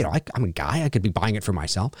 I'm a guy. I could be buying it for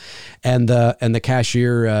myself. And the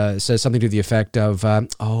cashier says something to the effect of,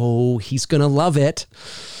 "Oh, he's gonna love it."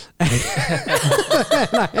 and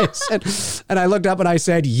I looked up and I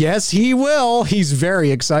said, yes, he will. He's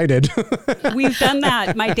very excited. We've done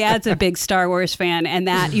that. My dad's a big Star Wars fan, and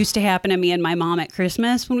that used to happen to me and my mom at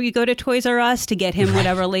Christmas when we go to Toys R Us to get him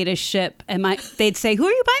whatever latest ship. And they'd say, who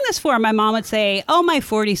are you buying this for? And my mom would say, oh, my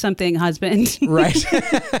 40-something husband. Right.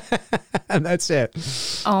 And that's it.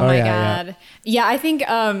 Oh my God. Yeah, I think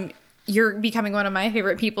you're becoming one of my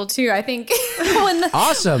favorite people too. I think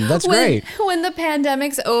Awesome. That's great. When the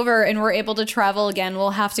pandemic's over and we're able to travel again,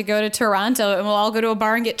 we'll have to go to Toronto and we'll all go to a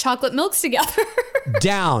bar and get chocolate milks together.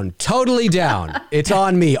 Down. Totally down. It's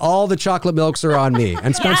on me. All the chocolate milks are on me.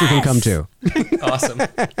 And Spencer can come too. Awesome.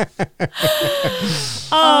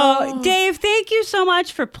 Oh, Dave, thank you so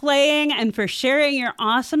much for playing and for sharing your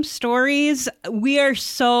awesome stories. We are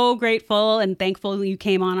so grateful and thankful you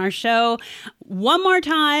came on our show. One more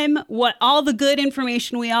time, what all the good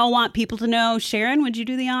information we all want people to know. Sharon, would you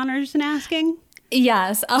do the honors in asking?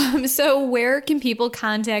 Yes. So where can people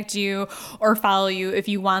contact you or follow you if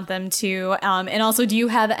you want them to? And also, do you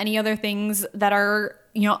have any other things that are,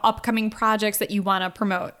 upcoming projects that you want to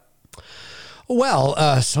promote?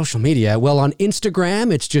 Well, social media. Well, on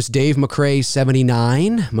Instagram, it's just Dave McCrae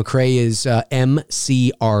 79. McCrae is M-C-R-A-E.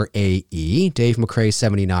 Dave McCrae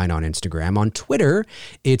 79 on Instagram. On Twitter,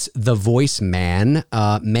 it's The Voice Man.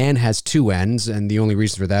 Man has two N's, and the only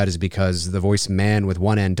reason for that is because The Voice Man with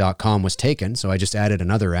one N.com was taken, so I just added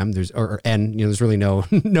another M. There's really no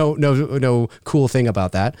cool thing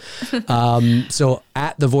about that. So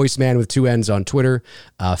at The Voice Man with two N's on Twitter.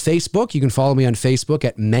 Facebook, you can follow me on Facebook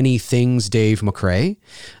at Many Things Dave McCrae.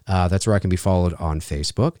 That's where I can be followed on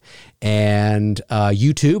Facebook. And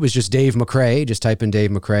YouTube is just Dave McCrae. Just type in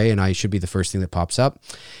Dave McCrae and I should be the first thing that pops up.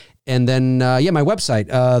 And then, my website,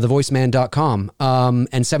 thevoiceman.com, and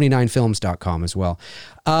 79films.com as well.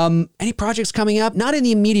 Any projects coming up? Not in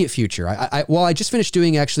the immediate future. I just finished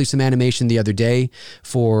doing actually some animation the other day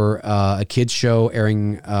for a kids show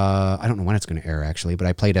airing, I don't know when it's going to air actually, but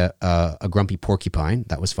I played a grumpy porcupine.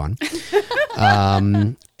 That was fun.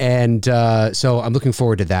 So I'm looking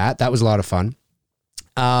forward to that. That was a lot of fun.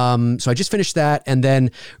 So I just finished that. And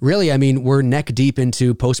then really, we're neck deep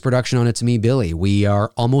into post-production on It's Me, Billy. We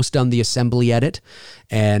are almost done the assembly edit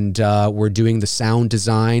and, we're doing the sound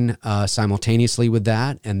design, simultaneously with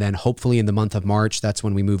that. And then hopefully in the month of March, that's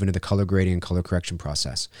when we move into the color grading and color correction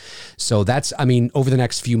process. So that's, over the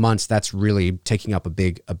next few months, that's really taking up a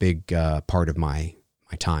big part of my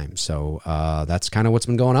time. So, that's kind of what's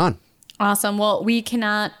been going on. Awesome. Well, we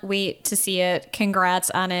cannot wait to see it.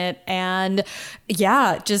 Congrats on it. And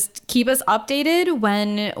yeah, just keep us updated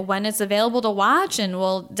when it's available to watch, and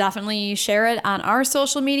we'll definitely share it on our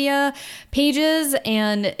social media pages.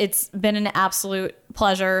 And it's been an absolute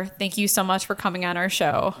pleasure. Thank you so much for coming on our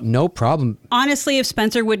show. No problem. Honestly, if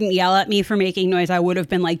Spencer wouldn't yell at me for making noise, I would have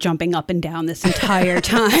been like jumping up and down this entire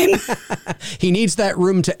time. He needs that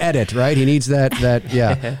room to edit, right? He needs that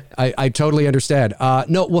yeah. I totally understand.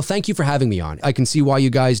 Well, thank you for having me on. I can see why you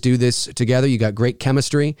guys do this together. You got great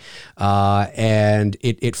chemistry, and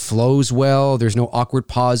it flows well. There's no awkward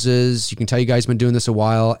pauses. You can tell you guys have been doing this a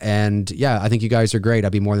while, and yeah, I think you guys are great.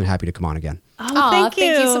 I'd be more than happy to come on again. Oh, thank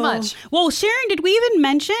you so much. Well, Sharon, did we even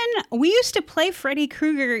mention we used to play Freddy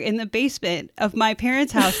Krueger in the basement of my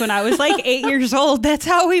parents' house when I was like 8 years old? That's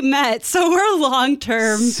how we met. So we're long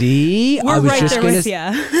term. See, we're right there with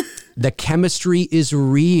you. The chemistry is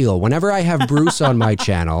real. Whenever I have Bruce on my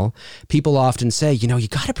channel, people often say, you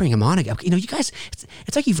got to bring him on again. You guys,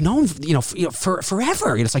 it's like you've known, for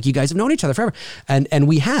forever. It's like you guys have known each other forever. And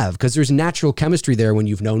we have, because there's natural chemistry there when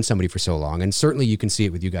you've known somebody for so long. And certainly you can see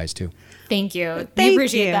it with you guys too. Thank you. Thank we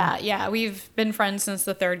appreciate you. that. Yeah, we've been friends since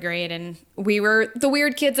the 3rd grade, and we were the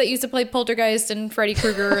weird kids that used to play Poltergeist and Freddy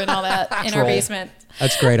Krueger and all that in our basement.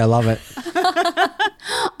 That's great. I love it.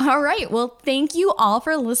 All right. Well, thank you all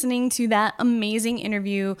for listening to that amazing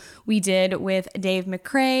interview we did with Dave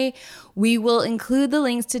McCrae. We will include the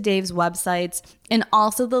links to Dave's websites and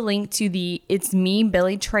also the link to the It's Me,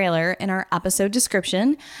 Billy trailer in our episode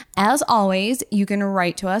description. As always, you can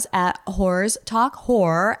write to us at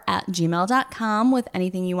horrorstalkhorror@gmail.com with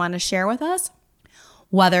anything you want to share with us.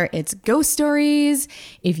 Whether it's ghost stories,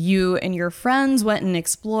 if you and your friends went and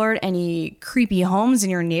explored any creepy homes in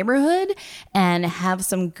your neighborhood and have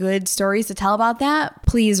some good stories to tell about that,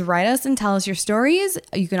 please write us and tell us your stories.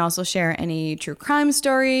 You can also share any true crime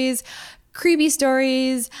stories, creepy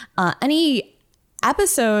stories, any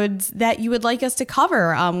episodes that you would like us to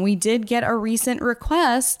cover. We did get a recent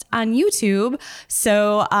request on YouTube,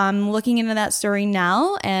 so I'm looking into that story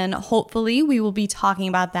now, and hopefully we will be talking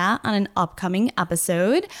about that on an upcoming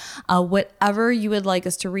episode. Whatever you would like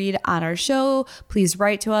us to read on our show, please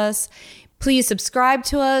write to us. Please subscribe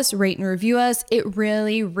to us, rate and review us. It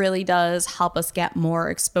really, really does help us get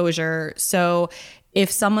more exposure. So if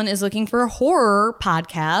someone is looking for a horror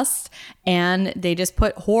podcast and they just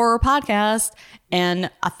put horror podcast and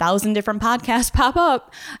 1,000 different podcasts pop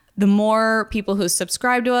up, the more people who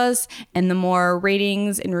subscribe to us and the more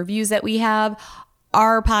ratings and reviews that we have,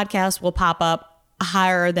 our podcast will pop up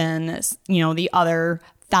higher than, the other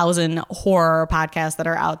 1,000 horror podcasts that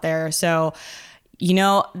are out there. So,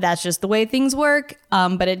 that's just the way things work.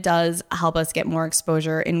 But it does help us get more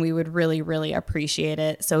exposure, and we would really, really appreciate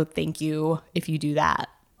it. So thank you if you do that.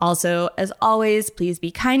 Also, as always, please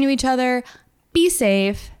be kind to each other, be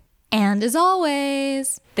safe, and as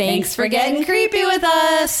always, Thanks for getting creepy with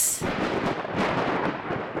us.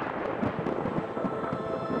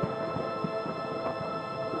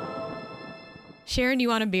 Sharon, you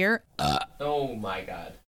want a beer? Oh my God.